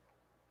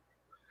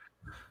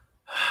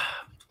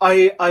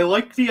 I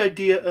like the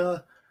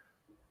idea.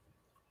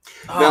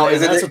 Now,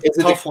 is it a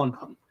tough one?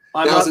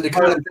 Now, is it the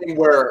kind of thing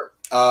where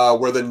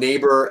the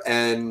neighbor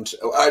and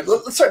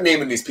let's start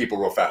naming these people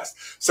real fast.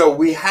 So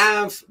we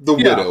have the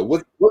widow.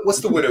 What's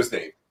the widow's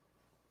name?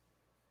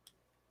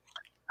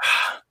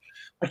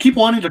 I keep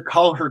wanting to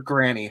call her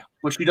Granny,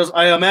 which she does.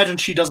 I imagine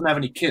she doesn't have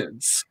any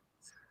kids.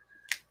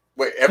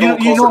 Wait, everyone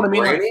calls her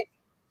Granny? Like,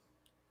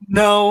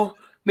 no,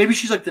 maybe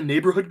she's like the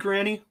neighborhood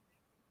Granny.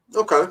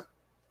 Okay.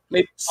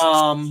 Maybe.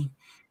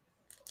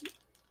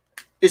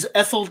 Is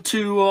Ethel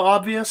too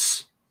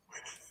obvious?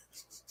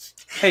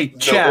 Hey,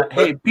 chat.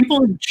 No, hey,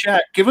 people in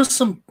chat, give us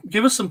some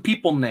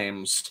people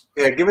names.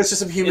 Yeah, give us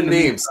just some human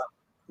names.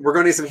 We're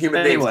going to need some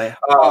human names.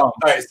 All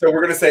right, so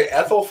we're going to say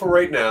Ethel for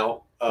right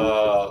now.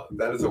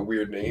 That is a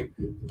weird name,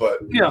 but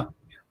yeah.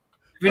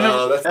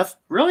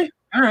 Really?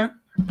 All right.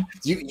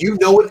 You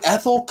know what,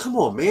 Ethel? Come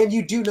on, man.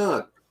 You do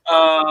not.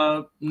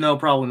 No,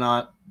 probably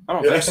not. I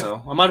don't think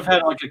so. I might have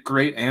had like a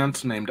great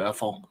aunt named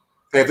Ethel.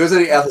 Hey, if there's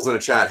any Ethels in the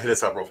chat, hit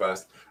us up real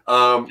fast.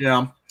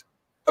 Yeah.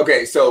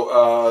 Okay,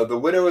 so the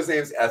widow's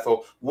name's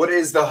Ethel. What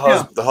is the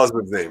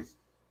husband's name?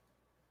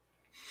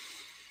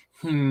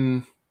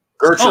 Gertrude.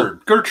 Oh,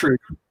 Gertrude.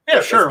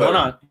 Yeah, sure. Why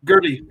not?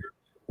 Gertie.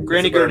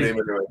 Granny Gertie.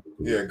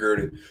 Yeah,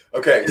 Gertie.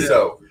 Okay,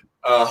 so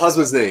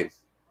husband's name.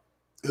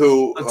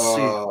 Who? Let's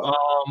see.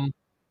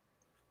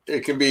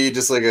 It can be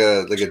just like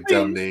a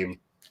dumb name,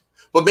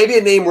 but maybe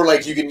a name where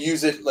like you can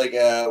use it like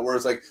where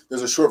it's like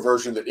there's a short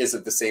version that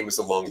isn't the same as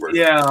the long version.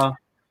 Yeah.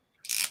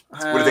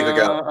 What do you think?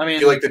 Do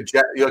you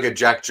like a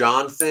Jack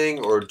John thing,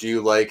 or do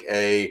you like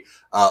a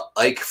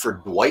Ike for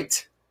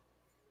Dwight?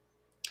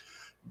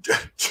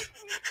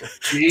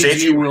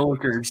 J.G.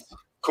 Willikers.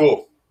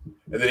 Cool.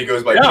 And then he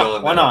goes by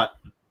John. Why not?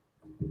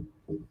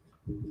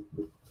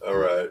 All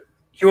right.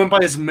 He went by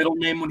his middle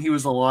name when he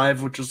was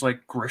alive, which is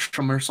like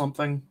Grisham or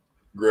something.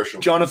 Grisham.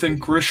 Jonathan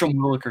Grisham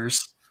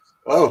Willikers.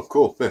 Oh,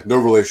 cool. Yeah, no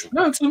relation.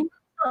 No, it's Jonathan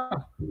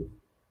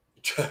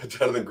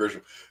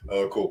Grisham.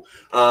 Oh, cool.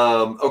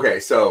 Okay,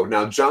 so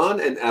now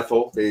John and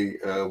Ethel, they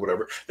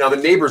whatever. Now the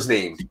neighbor's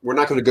name. We're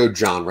not going to go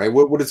John, right?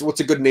 What's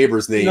a good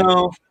neighbor's name?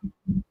 No.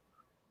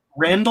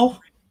 Randall.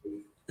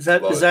 Is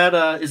that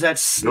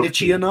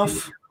snitchy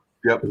enough?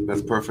 Yep,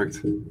 that's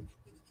perfect.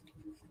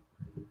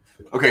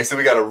 Okay, so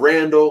we got a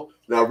Randall.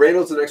 Now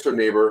Randall's an next door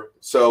neighbor.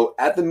 So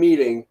at the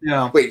meeting,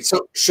 Yeah. wait.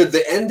 So should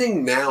the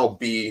ending now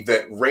be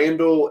that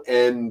Randall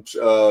and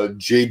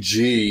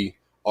JG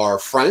are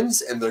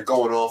friends and they're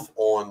going off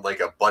on like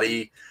a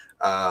buddy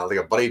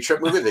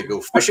trip movie? They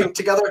go fishing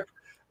together.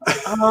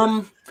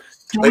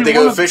 Like they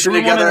go fishing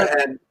together,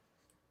 and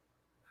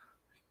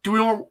do we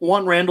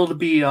want Randall to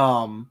be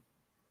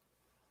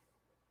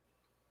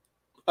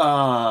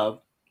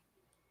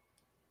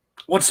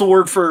what's the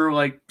word for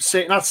like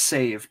not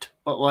saved,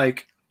 but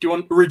like do you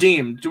want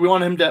redeemed? Do we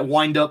want him to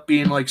wind up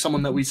being like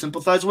someone that we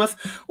sympathize with,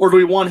 or do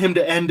we want him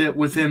to end it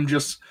with him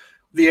just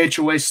the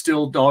HOA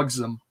still dogs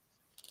them?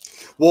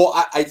 Well,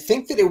 I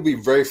think that it would be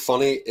very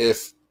funny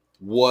if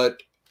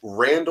what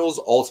Randall's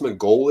ultimate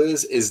goal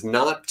is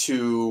not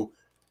to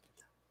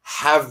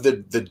have the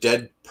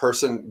dead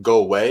person go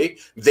away.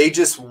 They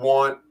just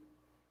want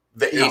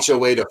the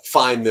HOA to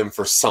find them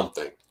for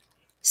something.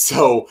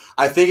 So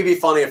I think it'd be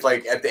funny if,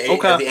 like, at the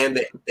end,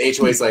 the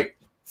HOA is like,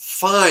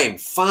 "Fine,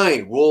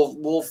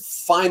 we'll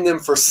find them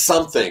for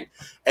something,"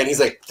 and he's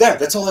like, "There,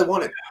 that's all I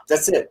wanted.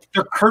 That's it."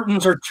 The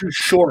curtains are too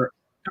short.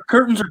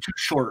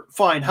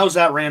 Fine, how's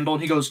that, Randall?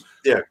 And he goes,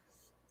 "Yeah,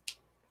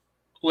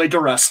 lay to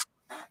rest."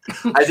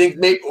 I think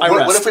maybe.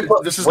 What if we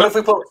put? This is not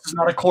a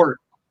court.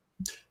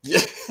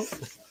 Yeah.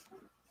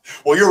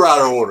 Well, you're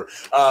out of order.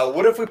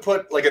 What if we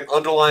put like an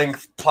underlying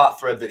plot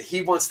thread that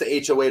he wants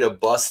the HOA to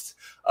bust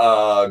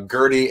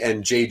Gertie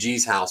and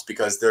JG's house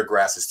because their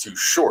grass is too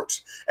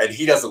short, and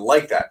he doesn't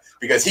like that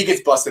because he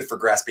gets busted for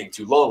grass being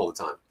too long all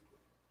the time.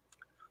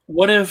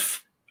 What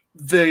if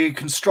the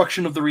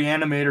construction of the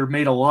reanimator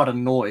made a lot of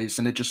noise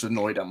and it just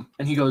annoyed him?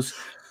 And he goes,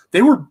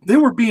 they were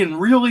being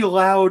really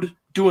loud,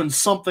 doing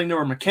something. There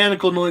were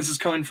mechanical noises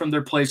coming from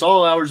their place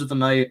all hours of the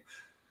night.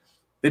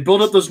 They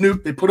put up those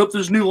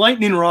new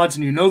lightning rods,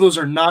 and those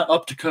are not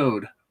up to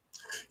code.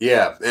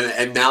 Yeah,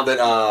 and now that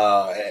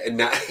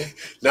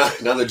now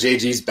that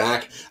JG's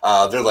back,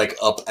 they're like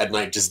up at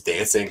night just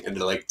dancing, and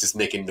they're like just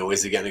making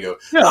noise again. They go,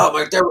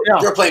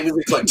 they're playing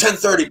music till like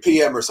 10:30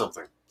 p.m. or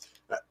something.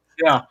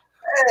 Yeah.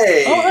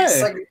 Hey.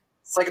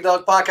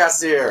 Psychedelic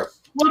Podcast here.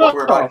 Welcome,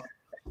 everybody.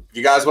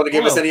 You guys want to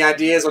give us any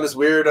ideas on this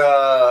weird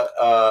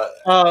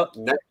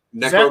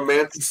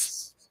necromancy?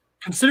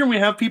 Considering we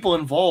have people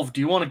involved,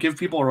 do you want to give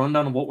people a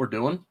rundown of what we're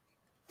doing?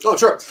 Oh,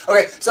 sure.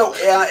 Okay, so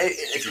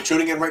if you're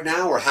tuning in right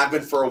now or have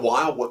been for a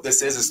while, what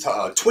this is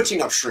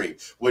Twitching Upstream,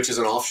 which is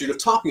an offshoot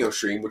of Talking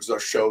Upstream, which is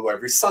our show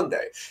every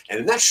Sunday. And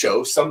in that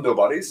show, Some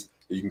Nobodies,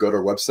 you can go to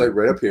our website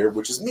right up here,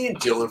 which is me and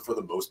Dylan for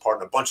the most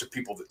part, and a bunch of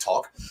people that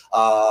talk.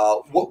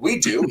 What we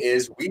do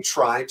is we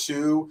try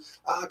to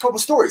come up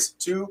with stories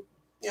to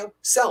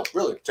sell,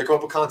 really, to come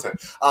up with content.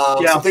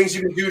 Some things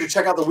you can do to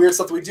check out the weird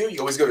stuff that we do. You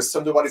always go to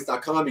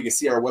somenobodies.com. You can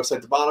see our website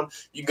at the bottom.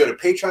 You can go to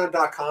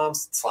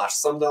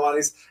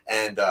patreon.com/somenobodies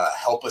and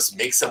help us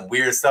make some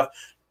weird stuff.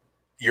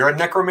 You're a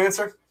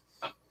necromancer?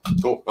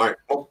 Cool. All right.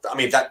 Well, I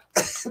mean,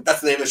 that's the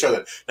name of the show,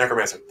 then,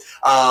 Necromancer.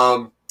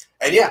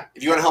 And yeah,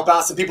 if you want to help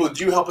out, some people that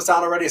do help us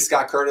out already is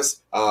Scott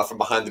Curtis from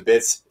Behind the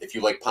Bits. If you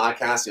like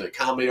podcasts, you like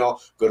comedy at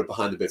all, go to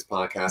Behind the Bits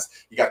podcast.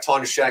 You got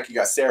Tanya Sheck, you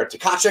got Sarah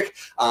Tkachuk,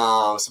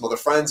 some other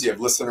friends. You have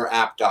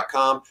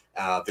listenerapp.com,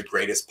 the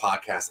greatest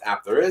podcast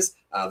app there is.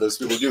 Those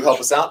people do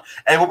help us out.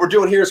 And what we're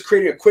doing here is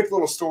creating a quick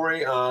little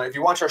story. If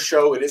you watch our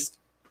show,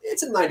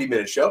 it's a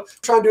 90-minute show. What we're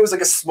trying to do is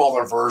like a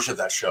smaller version of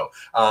that show.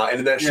 And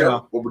in that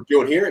show, what we're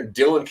doing here, and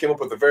Dylan came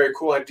up with a very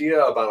cool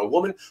idea about a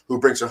woman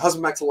who brings her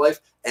husband back to life,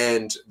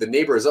 and the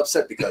neighbor is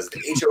upset because the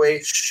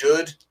HOA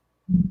should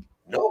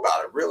know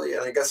about it, really,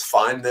 and I guess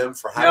fine them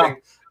for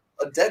having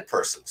a dead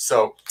person.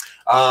 So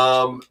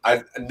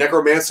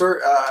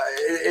Necromancer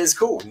is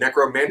cool.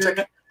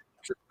 Necromantic.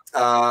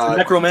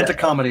 Necromantic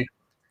comedy.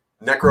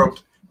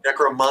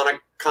 Necromonic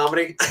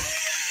comedy.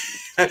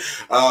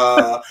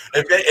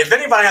 If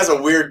anybody has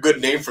a weird good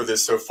name for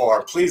this so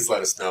far, please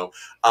let us know.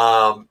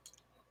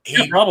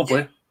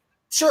 Probably.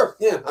 Sure.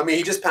 Yeah. I mean,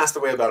 he just passed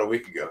away about a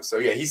week ago, so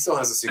yeah, he still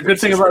has a secret. The good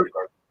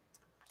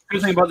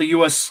thing about the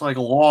U.S.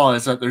 law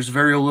is that there's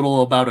very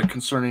little about it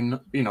concerning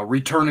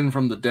returning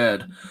from the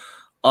dead.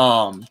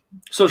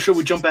 So should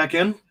we jump back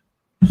in?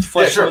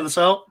 Flesh some of this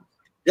out.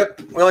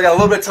 Yep, we only got a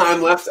little bit of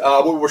time left.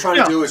 What we're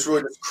trying to do is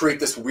really just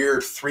create this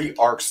weird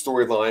 3-arc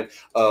storyline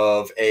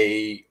of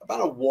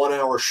about a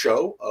 1-hour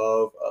show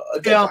of a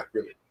dead guy,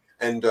 really.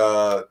 And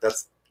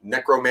that's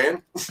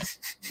Necroman.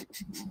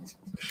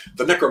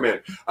 The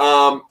Necroman.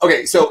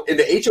 Okay, so in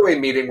the HOA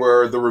meeting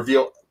where the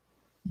reveal,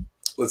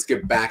 let's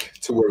get back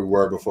to where we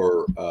were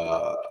before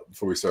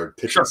we started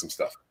pitching some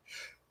stuff.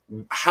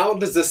 How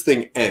does this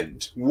thing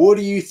end? What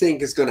do you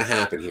think is going to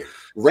happen here?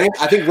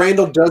 I think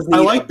Randall does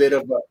need a bit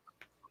of a...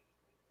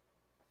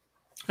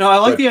 No, I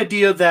like the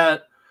idea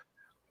that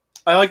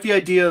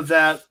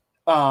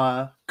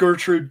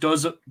Gertrude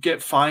doesn't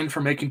get fined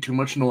for making too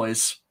much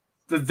noise.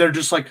 They're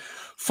just like,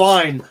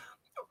 fine,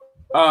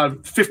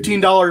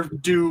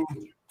 $15 due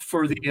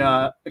for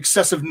the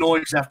excessive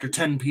noise after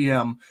 10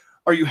 p.m.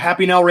 Are you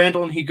happy now,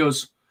 Randall? And he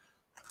goes,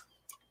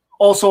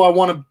 also, I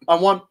want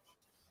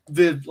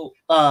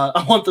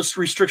I want the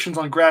restrictions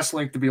on grass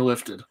length to be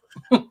lifted.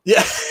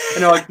 Yeah.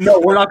 And they're like, no,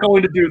 we're not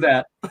going to do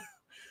that.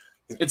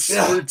 It's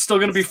Yeah. still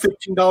going to be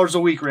 $15 a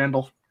week,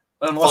 Randall,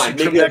 unless Fine, you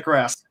trim make it- that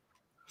grass.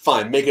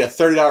 Fine, make it a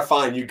 $30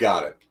 fine. You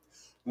got it.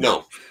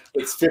 No,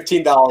 it's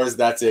 $15.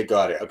 That's it.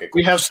 Got it. Okay, cool.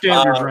 We have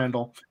standards,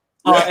 Randall.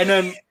 And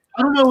then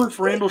I don't know if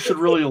Randall should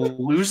really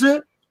lose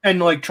it and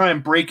like try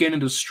and break in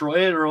and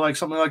destroy it or like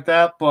something like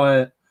that,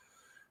 but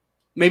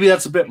maybe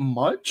that's a bit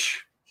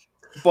much.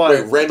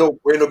 But Wait,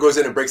 Randall goes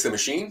in and breaks the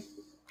machine.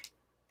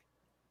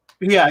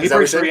 yeah, he Is that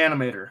breaks the what you're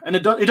reanimator, and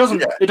it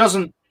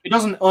doesn't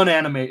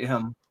unanimate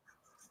him.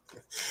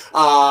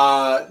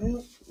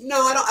 No,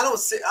 I don't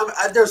see.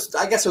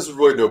 I guess there's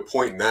really no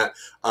point in that.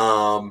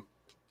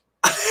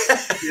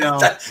 Yeah.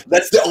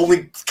 That's the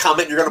only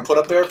comment you're going to put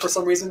up there for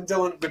some reason,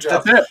 Dylan. Good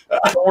job. That's it.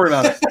 Don't worry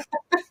about it.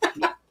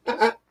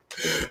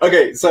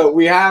 Okay, so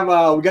we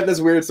got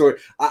this weird story.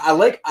 I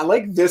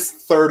like this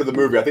third of the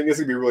movie. I think this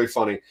would be really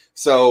funny.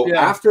 So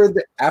Yeah. after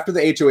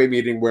the HOA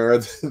meeting where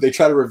they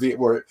try to reveal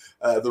where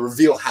the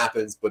reveal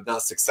happens, but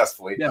not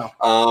successfully. Yeah.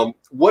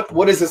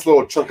 What is this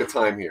little chunk of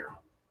time here?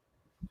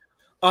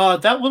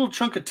 That little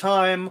chunk of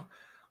time,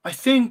 I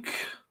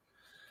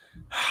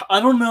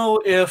don't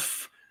know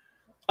if.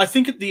 I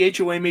think at the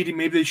HOA meeting,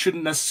 maybe they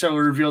shouldn't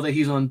necessarily reveal that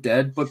he's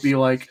undead, but be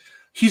like,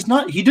 he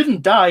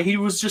didn't die, he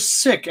was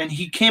just sick, and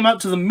he came out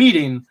to the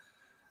meeting,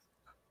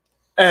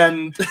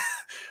 and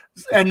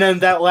then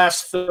that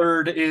last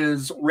third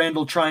is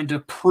Randall trying to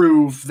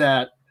prove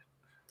that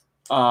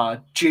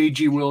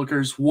J.G.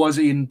 Willikers was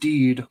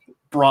indeed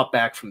brought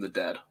back from the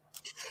dead.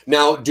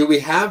 Now, do we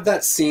have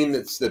that scene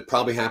that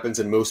probably happens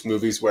in most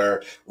movies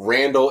where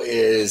Randall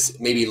is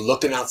maybe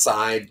looking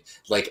outside,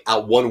 like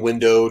out one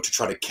window to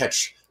try to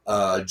catch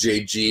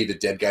JG, the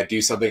dead guy,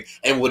 do something,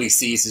 and what he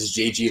sees is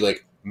JG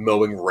like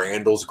mowing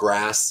Randall's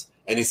grass,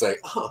 and he's like,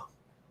 "Huh,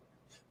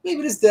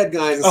 maybe this dead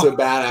guy isn't so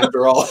bad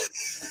after all."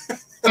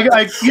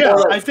 I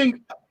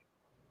think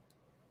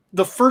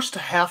the first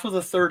half of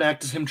the third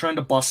act is him trying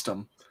to bust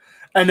him,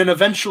 and then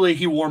eventually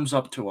he warms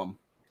up to him.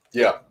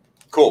 Yeah,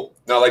 cool.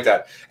 No, I like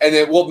that. And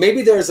then, well,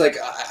 maybe there's like,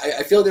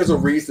 I feel there's a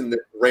reason that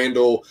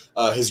Randall,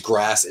 his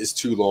grass is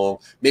too long.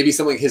 Maybe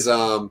something his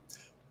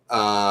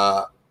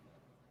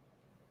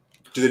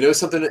do they know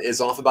something is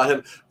off about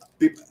him?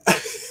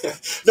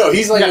 No,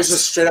 he's like Yes.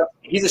 just straight up.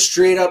 He's a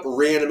straight up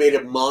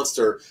reanimated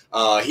monster.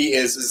 He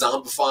is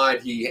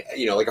zombified. He,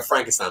 like a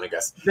Frankenstein, I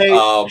guess.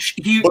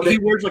 He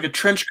wears like a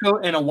trench coat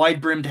and a wide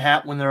brimmed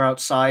hat when they're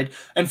outside,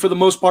 and for the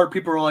most part,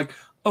 people are like,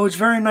 "Oh, it's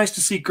very nice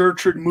to see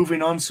Gertrude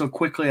moving on so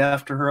quickly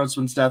after her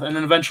husband's death," and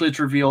then eventually it's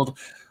revealed,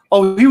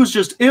 "Oh, he was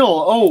just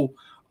ill. Oh,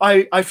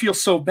 I feel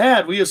so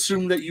bad. We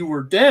assumed that you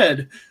were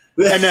dead,"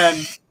 and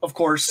then of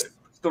course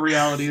the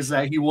reality is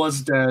that he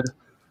was dead.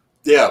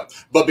 Yeah,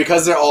 but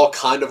because they're all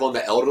kind of on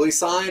the elderly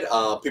side,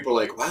 people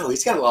are like, "Wow,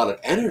 he's got a lot of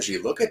energy.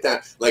 Look at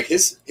that! Like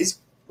his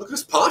look at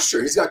his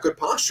posture. He's got good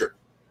posture."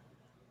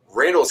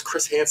 Randall's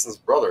Chris Hansen's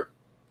brother.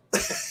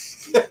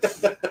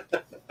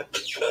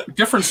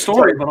 Different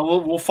story, but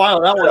we'll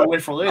file that one away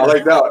for later. I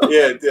like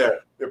that. Yeah.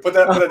 Put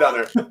that down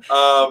there.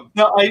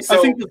 No, I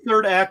think the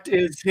third act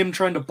is him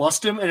trying to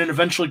bust him, and then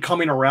eventually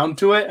coming around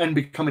to it and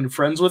becoming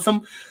friends with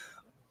him.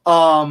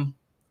 And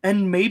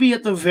maybe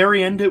at the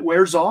very end it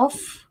wears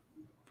off.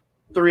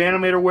 The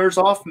reanimator wears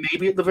off.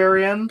 Maybe at the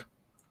very end.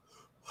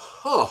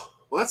 Oh,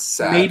 well, that's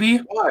sad. Maybe.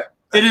 Why?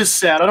 It is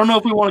sad. I don't know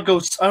if we want to go.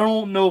 I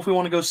don't know if we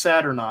want to go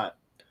sad or not.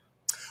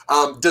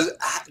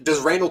 Does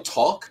Randall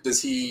talk?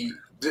 Does he?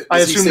 Does I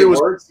he assumed say it was.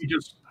 words? He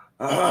just.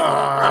 He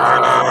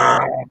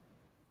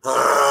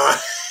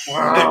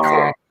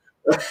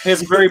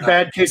has a very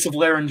bad case of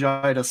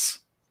laryngitis.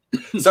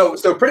 So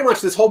pretty much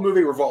this whole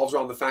movie revolves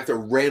around the fact that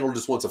Randall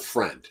just wants a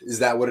friend. Is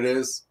that what it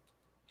is?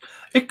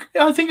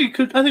 I think we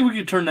could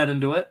turn that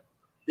into it.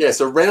 Yeah.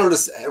 So Randall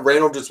just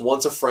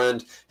wants a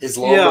friend. His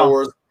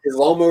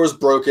lawnmower's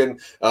broken.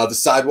 The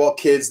sidewalk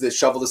kids that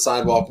shovel the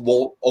sidewalk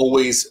won't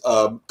always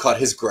cut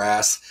his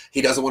grass.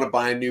 He doesn't want to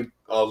buy a new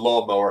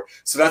lawnmower.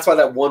 So that's why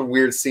that one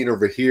weird scene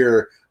over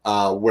here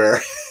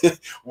where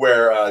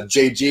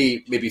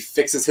JG maybe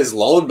fixes his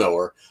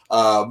lawnmower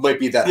might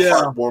be that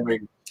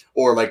heartwarming,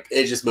 or like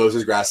it just mows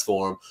his grass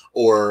for him,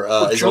 or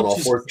is on all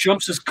fours,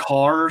 jumps his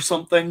car or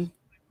something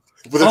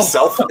with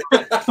himself.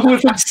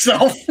 With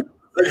himself.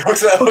 Like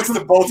hooks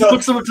the bolt He up.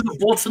 hooks him into the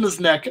bolts in his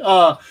neck. He's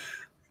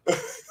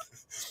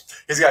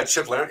got a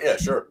chipped larynx. Yeah,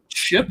 sure.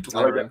 Chipped I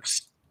like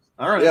larynx.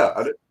 All right.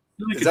 Yeah.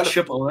 You Is could that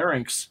chip a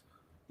larynx.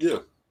 Yeah.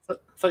 I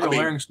thought your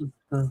mean, larynx was...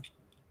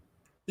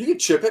 You can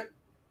chip it.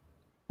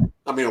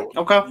 I mean,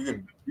 Okay.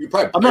 You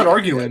probably. I'm not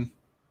arguing.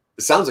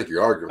 It sounds like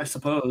you're arguing. I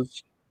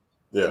suppose.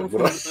 Yeah.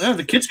 Yeah,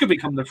 the kids could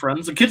become their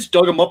friends. The kids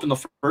dug him up in the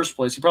first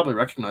place. He probably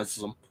recognizes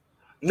them.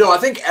 No, I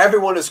think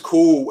everyone is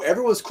cool.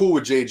 Everyone's cool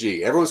with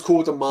JG. Everyone's cool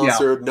with the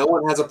monster. Yeah. No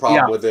one has a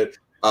problem with it.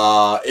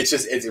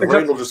 It's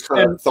Randall just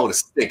kind of throwing a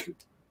stink.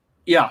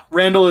 Yeah,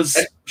 Randall is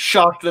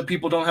shocked that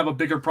people don't have a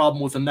bigger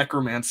problem with the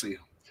necromancy.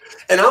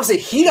 And obviously,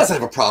 he doesn't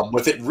have a problem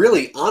with it,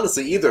 really,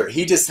 honestly, either.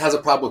 He just has a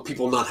problem with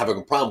people not having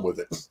a problem with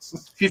it.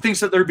 He thinks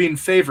that they're being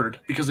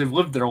favored because they've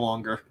lived there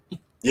longer.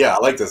 Yeah, I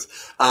like this.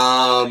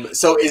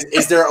 So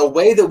is there a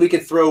way that we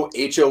could throw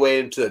HOA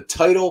into the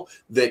title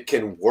that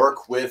can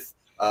work with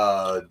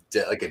like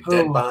a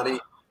dead Oh, body?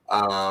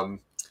 How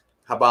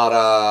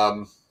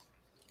about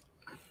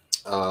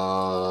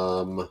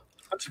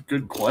that's a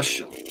good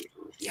question.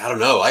 yeah, I don't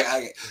know.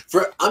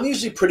 I'm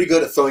usually pretty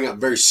good at throwing out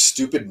very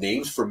stupid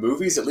names for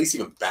movies, at least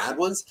even bad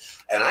ones,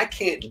 and I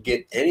can't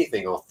get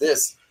anything off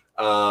this.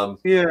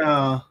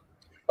 Yeah.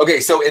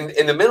 Okay, so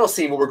in the middle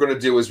scene, what we're going to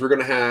do is we're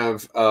going to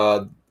have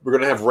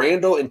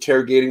Randall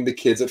interrogating the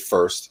kids at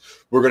first.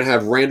 We're going to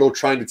have Randall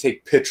trying to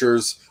take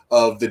pictures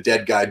of the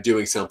dead guy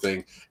doing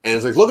something, and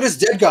it's like, look at this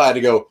dead guy, and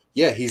they go,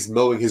 yeah, he's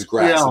mowing his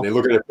grass, Yeah. and they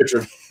look at a picture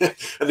of him,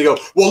 and they go,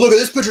 well, look at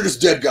this picture of this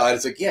dead guy, and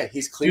it's like, yeah,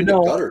 he's cleaning the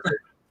gutter.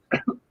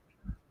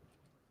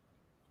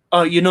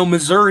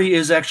 Missouri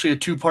is actually a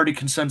two-party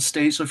consent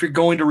state, so if you're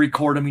going to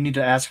record him, you need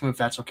to ask him if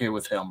that's okay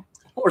with him.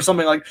 Or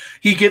something like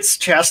he gets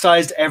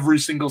chastised every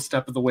single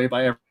step of the way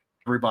by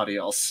everybody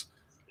else.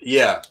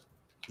 Yeah.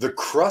 The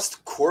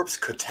Crust Corpse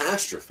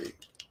Catastrophe.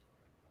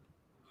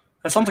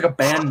 That sounds like a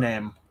band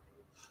name.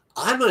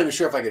 I'm not even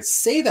sure if I could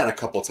say that a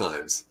couple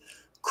times.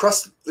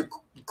 The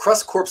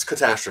Crust Corpse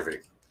Catastrophe.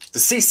 The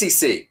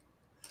CCC.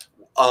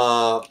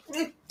 I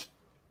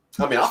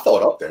mean, I'll throw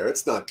it up there.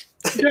 It's not.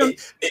 Yeah.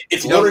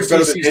 It's literally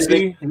better than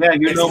anything. Yeah,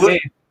 you know me.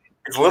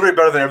 It's literally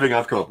better than everything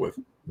I've come up with.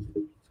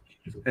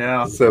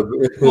 Yeah. So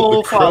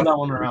we'll follow that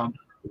one around.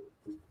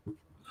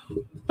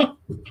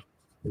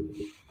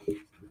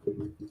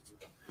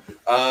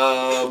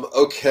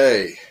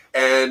 Okay.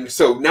 And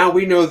so now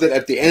we know that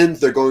at the end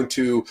they're going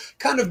to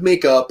kind of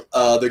make up.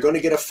 They're going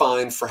to get a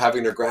fine for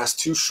having their grass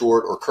too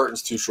short or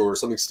curtains too short or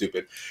something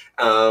stupid,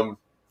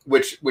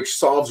 which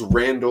solves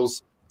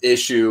Randall's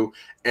issue.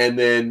 And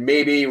then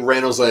maybe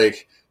Randall's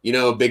like,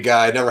 big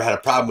guy, I never had a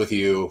problem with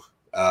you.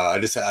 I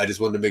just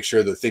wanted to make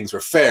sure that things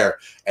were fair.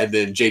 And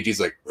then JG's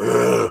like,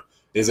 ugh.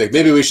 He's like,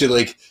 maybe we should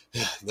I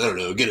don't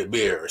know, get a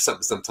beer or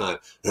something sometime.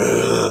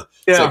 Ugh.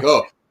 It's like,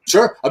 oh,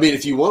 sure. I mean,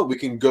 if you want, we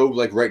can go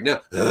right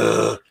now.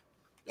 Ugh.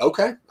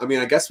 Okay. I mean,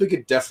 I guess we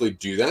could definitely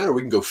do that, or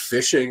we can go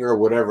fishing or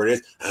whatever it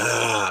is.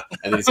 And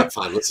then he's like,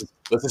 fine, let's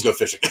just go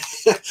fishing.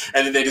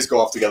 And then they just go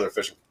off together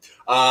fishing.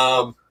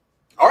 All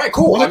right,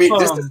 cool. What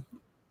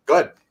go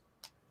ahead.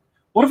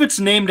 What if it's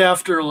named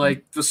after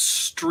the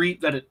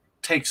street that it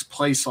takes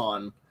place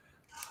on?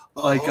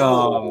 I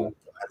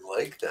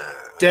like that.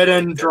 Dead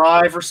End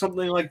Drive or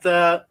something like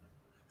that.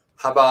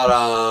 How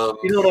about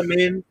you know what I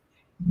mean?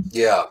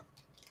 Yeah.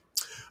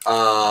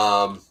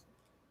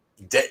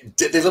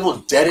 They live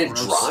on Dead End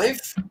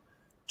Drive?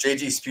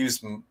 JG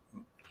spews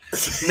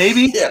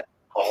maybe? Yeah.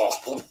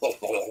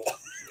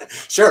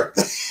 Sure.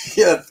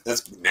 Yeah,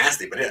 that's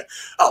nasty, but yeah.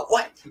 Oh,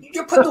 what?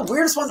 You're putting the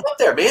weirdest ones up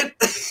there, man.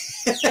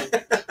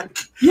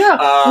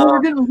 Yeah, we're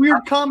getting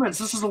weird comments.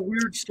 This is a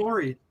weird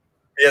story.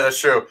 Yeah, that's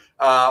true.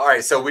 All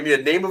right, so we need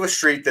a name of a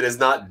street that is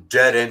not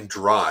Dead End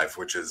Drive,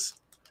 which is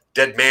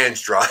Dead Man's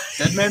Drive.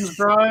 Dead Man's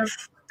Drive?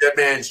 Dead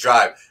Man's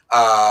Drive.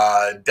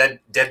 Dead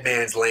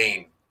Man's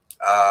Lane.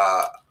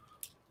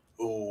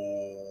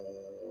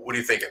 What are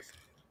you thinking?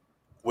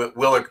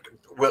 Williker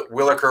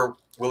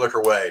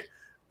Way.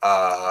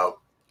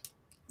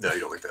 No, you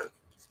don't like that.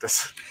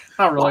 That's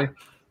not really.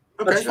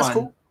 Okay, that's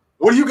cool.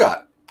 What do you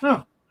got?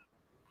 No.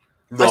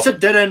 I said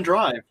Dead End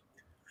Drive.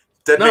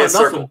 Dead Man's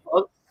Circle.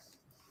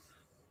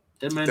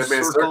 Dead Man's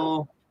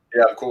Circle.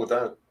 Yeah, I'm cool with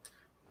that.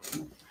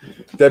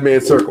 Dead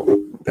Man's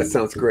Circle. That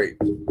sounds great.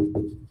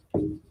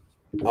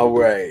 All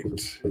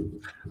right.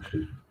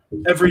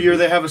 Every year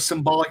they have a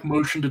symbolic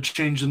motion to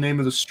change the name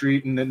of the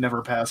street, and it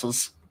never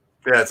passes.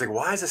 Yeah, it's like,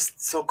 why is this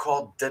so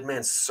called Dead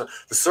Man's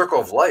the Circle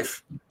of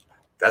Life?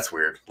 That's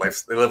weird.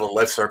 They live on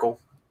Life Circle.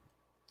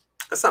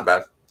 That's not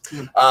bad.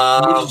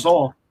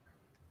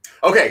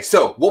 Okay,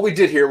 so what we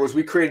did here was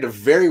we created a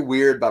very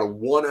weird, about a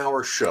 1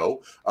 hour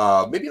show,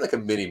 maybe like a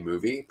mini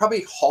movie,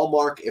 probably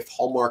Hallmark, if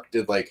Hallmark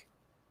did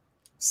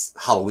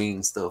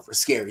Halloween stuff or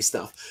scary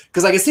stuff.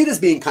 Because I can see this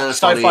being kind of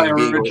sci-fi funny.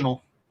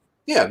 Original.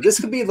 Yeah, this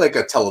could be like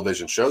a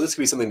television show. This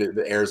could be something that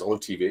airs on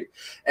TV.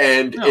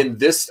 And in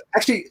this,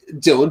 actually,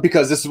 Dylan,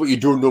 because this is what you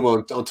do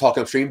normally on Talk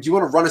Up Stream, do you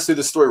want to run us through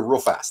the story real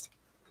fast?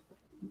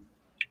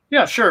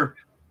 Yeah, sure.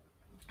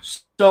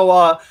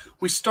 So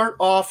we start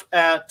off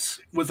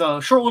with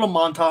a short little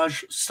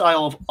montage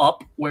style of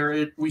Up,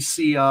 where we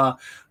see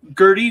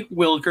Gertie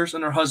Willikers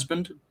and her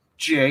husband,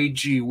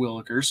 J.G.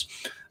 Willikers,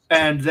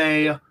 and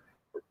they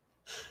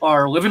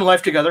are living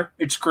life together.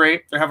 It's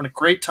great. They're having a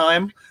great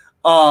time.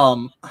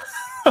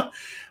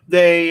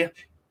 They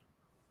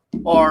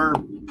are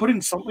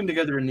putting something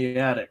together in the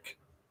attic.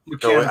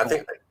 No, I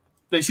think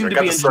they seem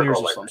to be engineers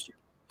or something.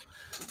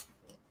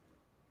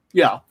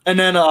 Yeah, and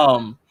then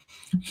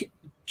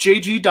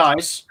JG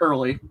dies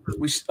early.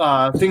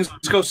 Things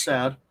go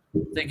sad.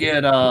 They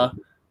get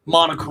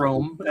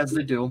monochrome as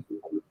they do,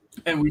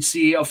 and we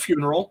see a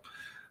funeral.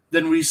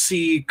 Then we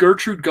see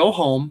Gertrude go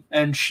home,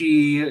 and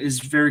she is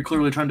very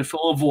clearly trying to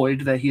fill a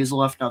void that he has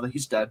left now that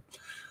he's dead.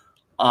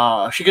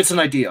 She gets an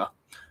idea.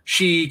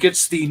 She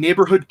gets the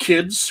neighborhood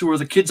kids, who are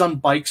the kids on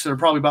bikes. There are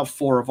probably about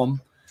 4 of them.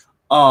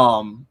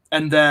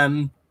 And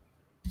then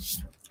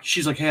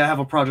She's like, hey, I have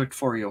a project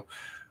for you.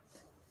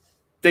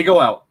 They go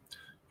out.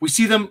 We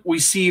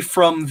see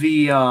from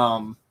the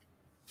oh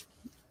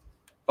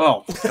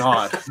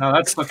god, now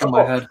that's stuck in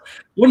my head.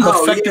 What an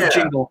effective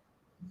jingle.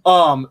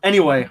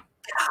 Anyway,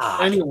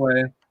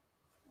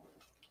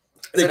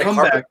 they come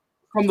back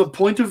from the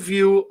point of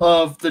view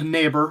of the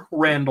neighbor,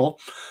 Randall.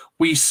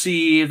 We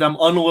see them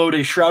unload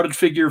a shrouded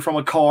figure from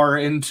a car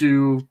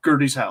into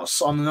Gertie's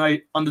house on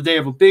the day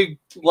of a big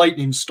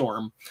lightning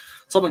storm.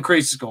 Something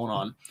crazy is going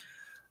on.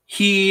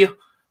 He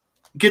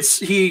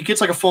gets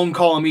like a phone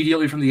call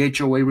immediately from the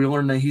HOA. We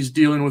learn that he's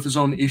dealing with his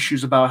own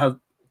issues about how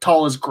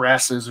tall his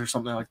grass is or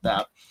something like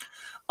that.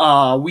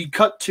 We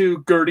cut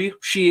to Gertie.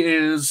 She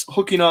is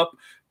hooking up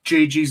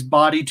JG's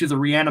body to the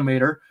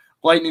reanimator.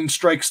 Lightning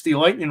strikes the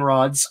lightning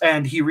rods,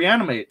 and he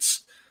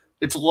reanimates.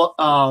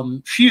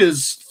 She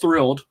is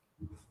thrilled.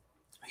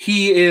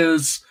 He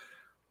is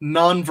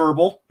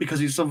nonverbal because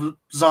he's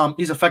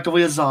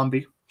effectively a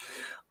zombie.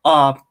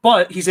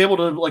 But he's able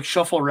to like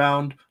shuffle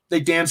around. They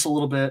dance a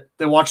little bit.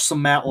 They watch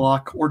some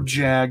Matlock or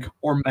Jag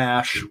or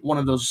MASH, one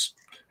of those,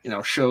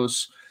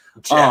 shows.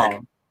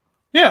 Jag.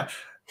 Yeah.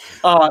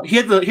 He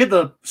had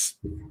the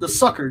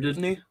sucker,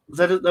 didn't he?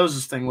 That was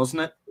his thing,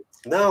 wasn't it?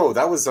 No,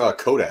 that was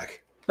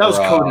Kodak. That was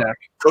Kodak.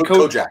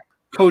 Kojak.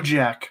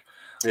 Kojak.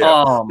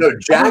 Yeah. No,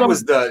 Jag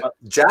was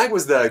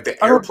the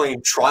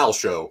airplane trial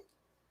show.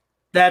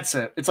 That's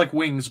it. It's like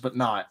Wings, but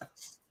not.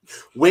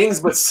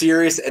 Wings, but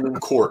serious and in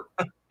court.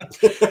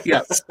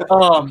 Yes.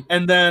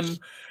 And then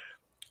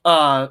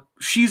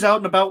she's out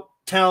and about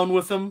town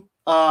with him.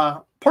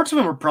 Parts of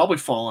him are probably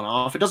falling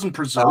off. It doesn't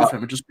preserve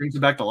him. It just brings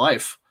him back to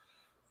life.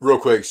 Real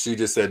quick, she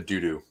just said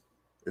doo-doo.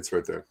 It's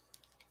right there.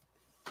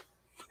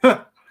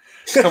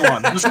 Come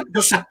on.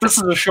 This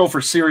is a show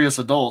for serious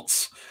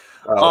adults.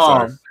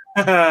 Oh,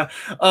 sorry.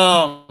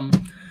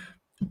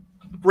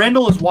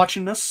 Randall is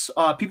watching this.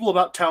 People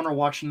about town are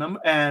watching them,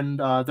 and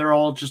they're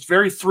all just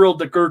very thrilled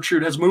that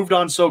Gertrude has moved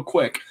on so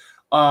quick.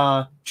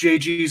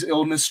 JG's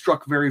illness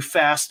struck very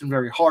fast and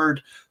very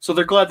hard, so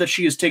they're glad that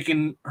she has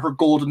taken her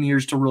golden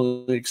years to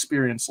really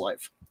experience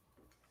life.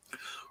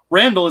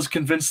 Randall is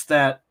convinced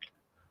that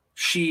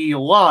she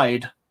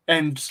lied,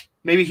 and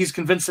maybe he's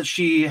convinced that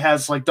she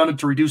has like done it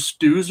to reduce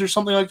dues or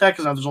something like that,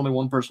 because now there's only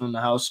one person in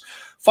the house.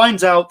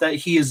 Finds out that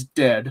he is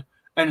dead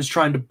and is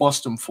trying to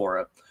bust him for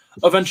it.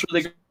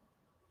 Eventually, they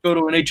go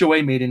to an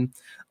HOA meeting,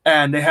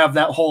 and they have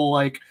that whole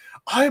like,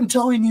 I am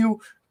telling you,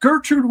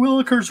 Gertrude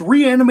Willikers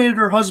reanimated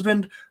her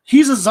husband.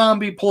 He's a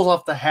zombie, pulls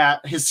off the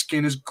hat. His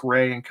skin is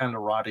gray and kind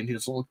of rotting. He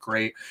doesn't look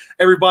great.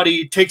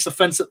 Everybody takes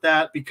offense at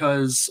that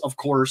because, of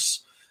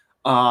course,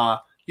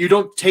 you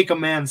don't take a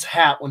man's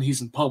hat when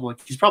he's in public.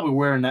 He's probably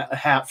wearing that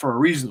hat for a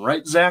reason,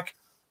 right, Zach?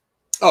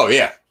 Oh,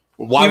 yeah.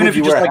 Why Even would if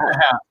you just wear like a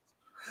hat?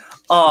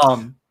 The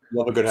hat.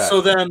 Love a good hat.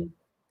 So then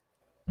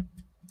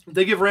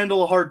they give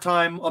Randall a hard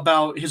time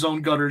about his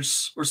own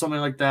gutters or something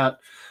like that.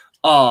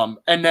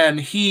 And then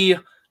he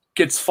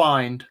gets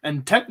fined.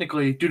 And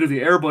technically, due to the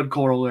Airbud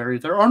corollary,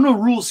 there are no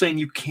rules saying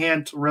you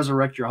can't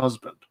resurrect your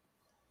husband.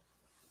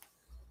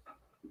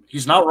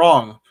 He's not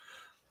wrong.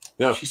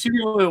 No. She's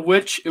secretly a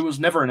witch. It was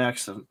never an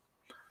accident.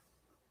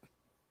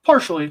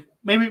 Partially.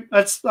 Maybe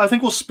I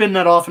think we'll spin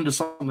that off into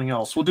something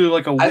else. We'll do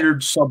like a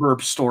weird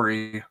suburb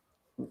story.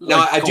 No,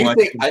 like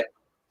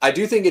I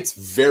do think it's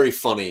very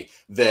funny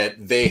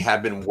that they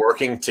have been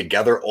working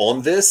together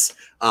on this,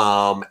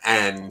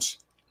 and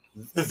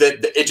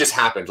that it just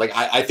happened. Like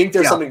I think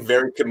there's something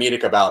very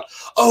comedic about.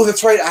 Oh,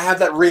 that's right. I have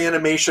that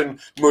reanimation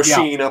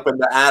machine up in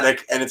the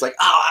attic, and it's like,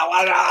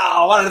 why did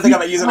I think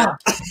about using it?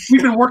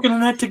 We've been working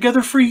on that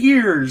together for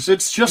years.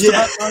 It's just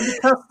about time to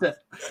test it.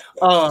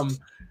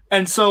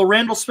 And so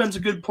Randall spends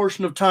a good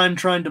portion of time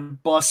trying to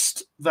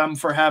bust them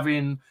for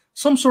having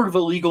some sort of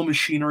illegal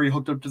machinery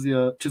hooked up to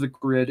the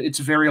grid. It's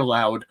very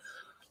loud.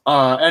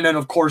 And then,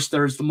 of course,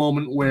 there's the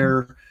moment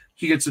where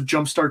he gets a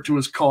jump start to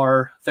his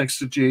car thanks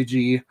to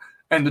JG.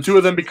 And the two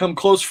of them become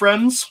close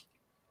friends.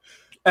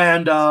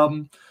 And,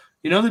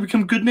 they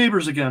become good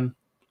neighbors again.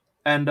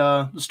 And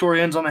the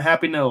story ends on a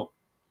happy note.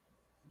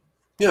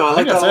 Yeah, I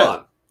like that a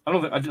lot.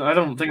 I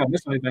don't think I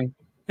missed anything.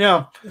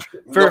 Yeah,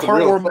 very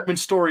heartwarming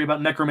story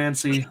about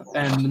necromancy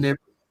and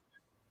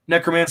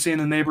necromancy in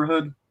the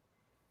neighborhood.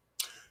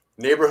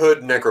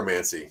 Neighborhood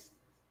necromancy.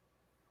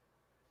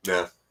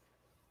 Yeah.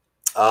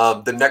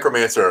 The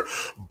Necromancer,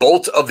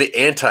 Bolt of the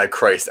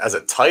Antichrist as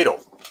a title.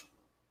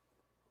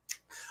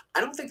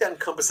 I don't think that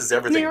encompasses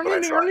everything, but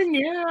I tried.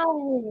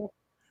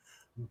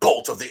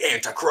 Bolt of the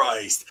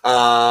Antichrist.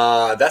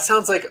 That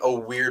sounds like a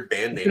weird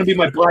band name. It's going to be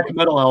my black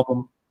metal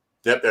album.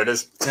 Yep, there it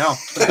is. Yeah,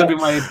 it's going to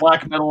be my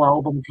black metal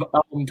album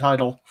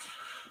title.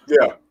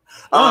 Yeah.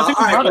 I think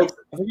we got it.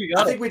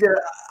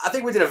 I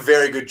think we did a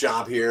very good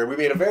job here. We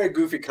made a very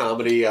goofy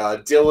comedy.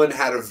 Dylan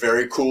had a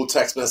very cool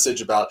text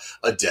message about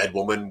a dead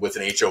woman with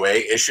an HOA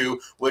issue,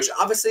 which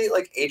obviously,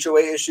 like, HOA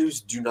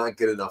issues do not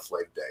get enough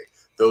light of day.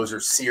 Those are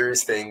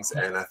serious things,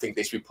 and I think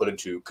they should be put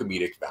into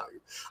comedic value.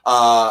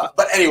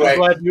 But anyway,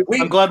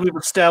 I'm glad we've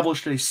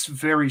established a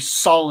very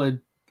solid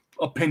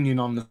opinion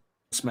on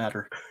this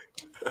matter.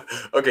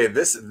 Okay,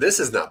 this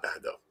is not bad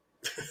though.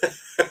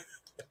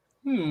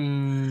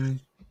 Mr.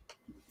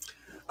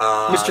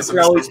 So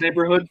Crowley's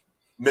neighborhood.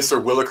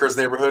 Mr. Williker's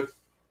neighborhood.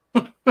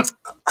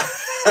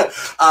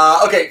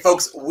 Okay,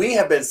 folks, we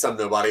have been Some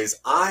Nobodies.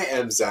 I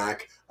am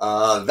Zach.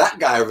 That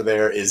guy over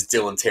there is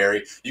Dylan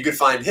Terry. You can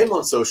find him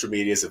on social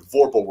medias at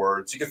Vorpal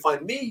Words. You can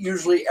find me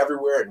usually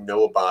everywhere at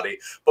Noah Body,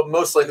 but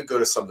most likely go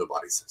to Some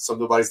Nobodies.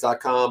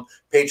 SomeNobodies.com,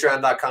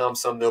 Patreon.com,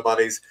 Some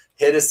Nobodies.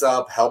 Hit us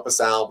up, help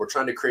us out. We're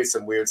trying to create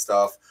some weird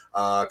stuff.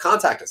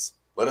 Contact us.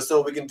 Let us know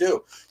what we can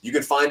do. You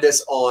can find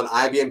us on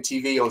IBM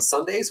TV on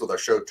Sundays with our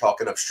show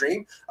Talking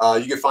Upstream.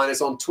 You can find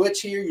us on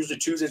Twitch here, usually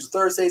Tuesdays or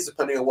Thursdays,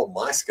 depending on what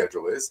my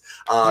schedule is.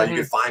 You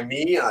can find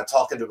me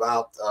talking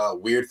about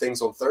weird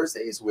things on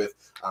Thursdays with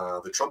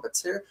the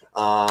trumpets here.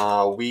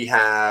 We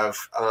have,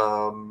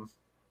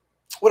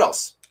 what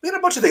else? We had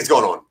a bunch of things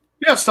going on.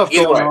 We have stuff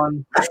going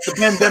on.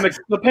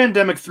 The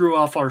pandemic threw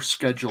off our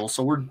schedule,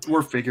 so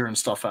we're figuring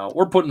stuff out.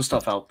 We're putting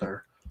stuff out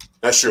there.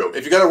 That's true.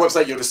 If you go to our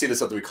website, you'll just see the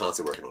stuff that we're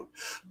constantly working on.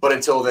 But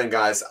until then,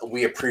 guys,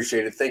 we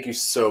appreciate it. Thank you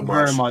so much.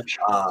 Very much.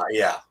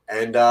 Yeah.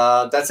 And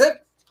that's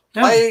it.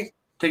 Yeah. Bye.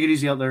 Take it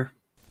easy out there.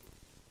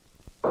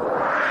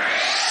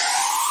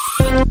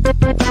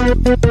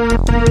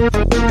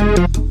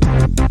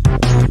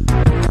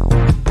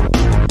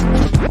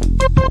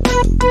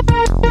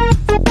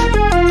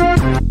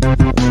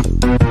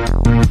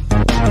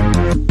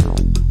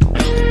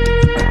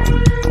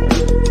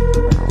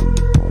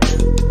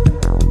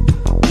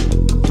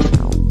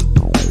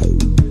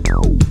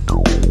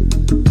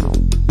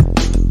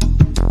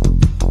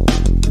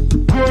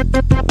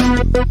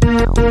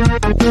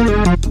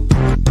 Thank you.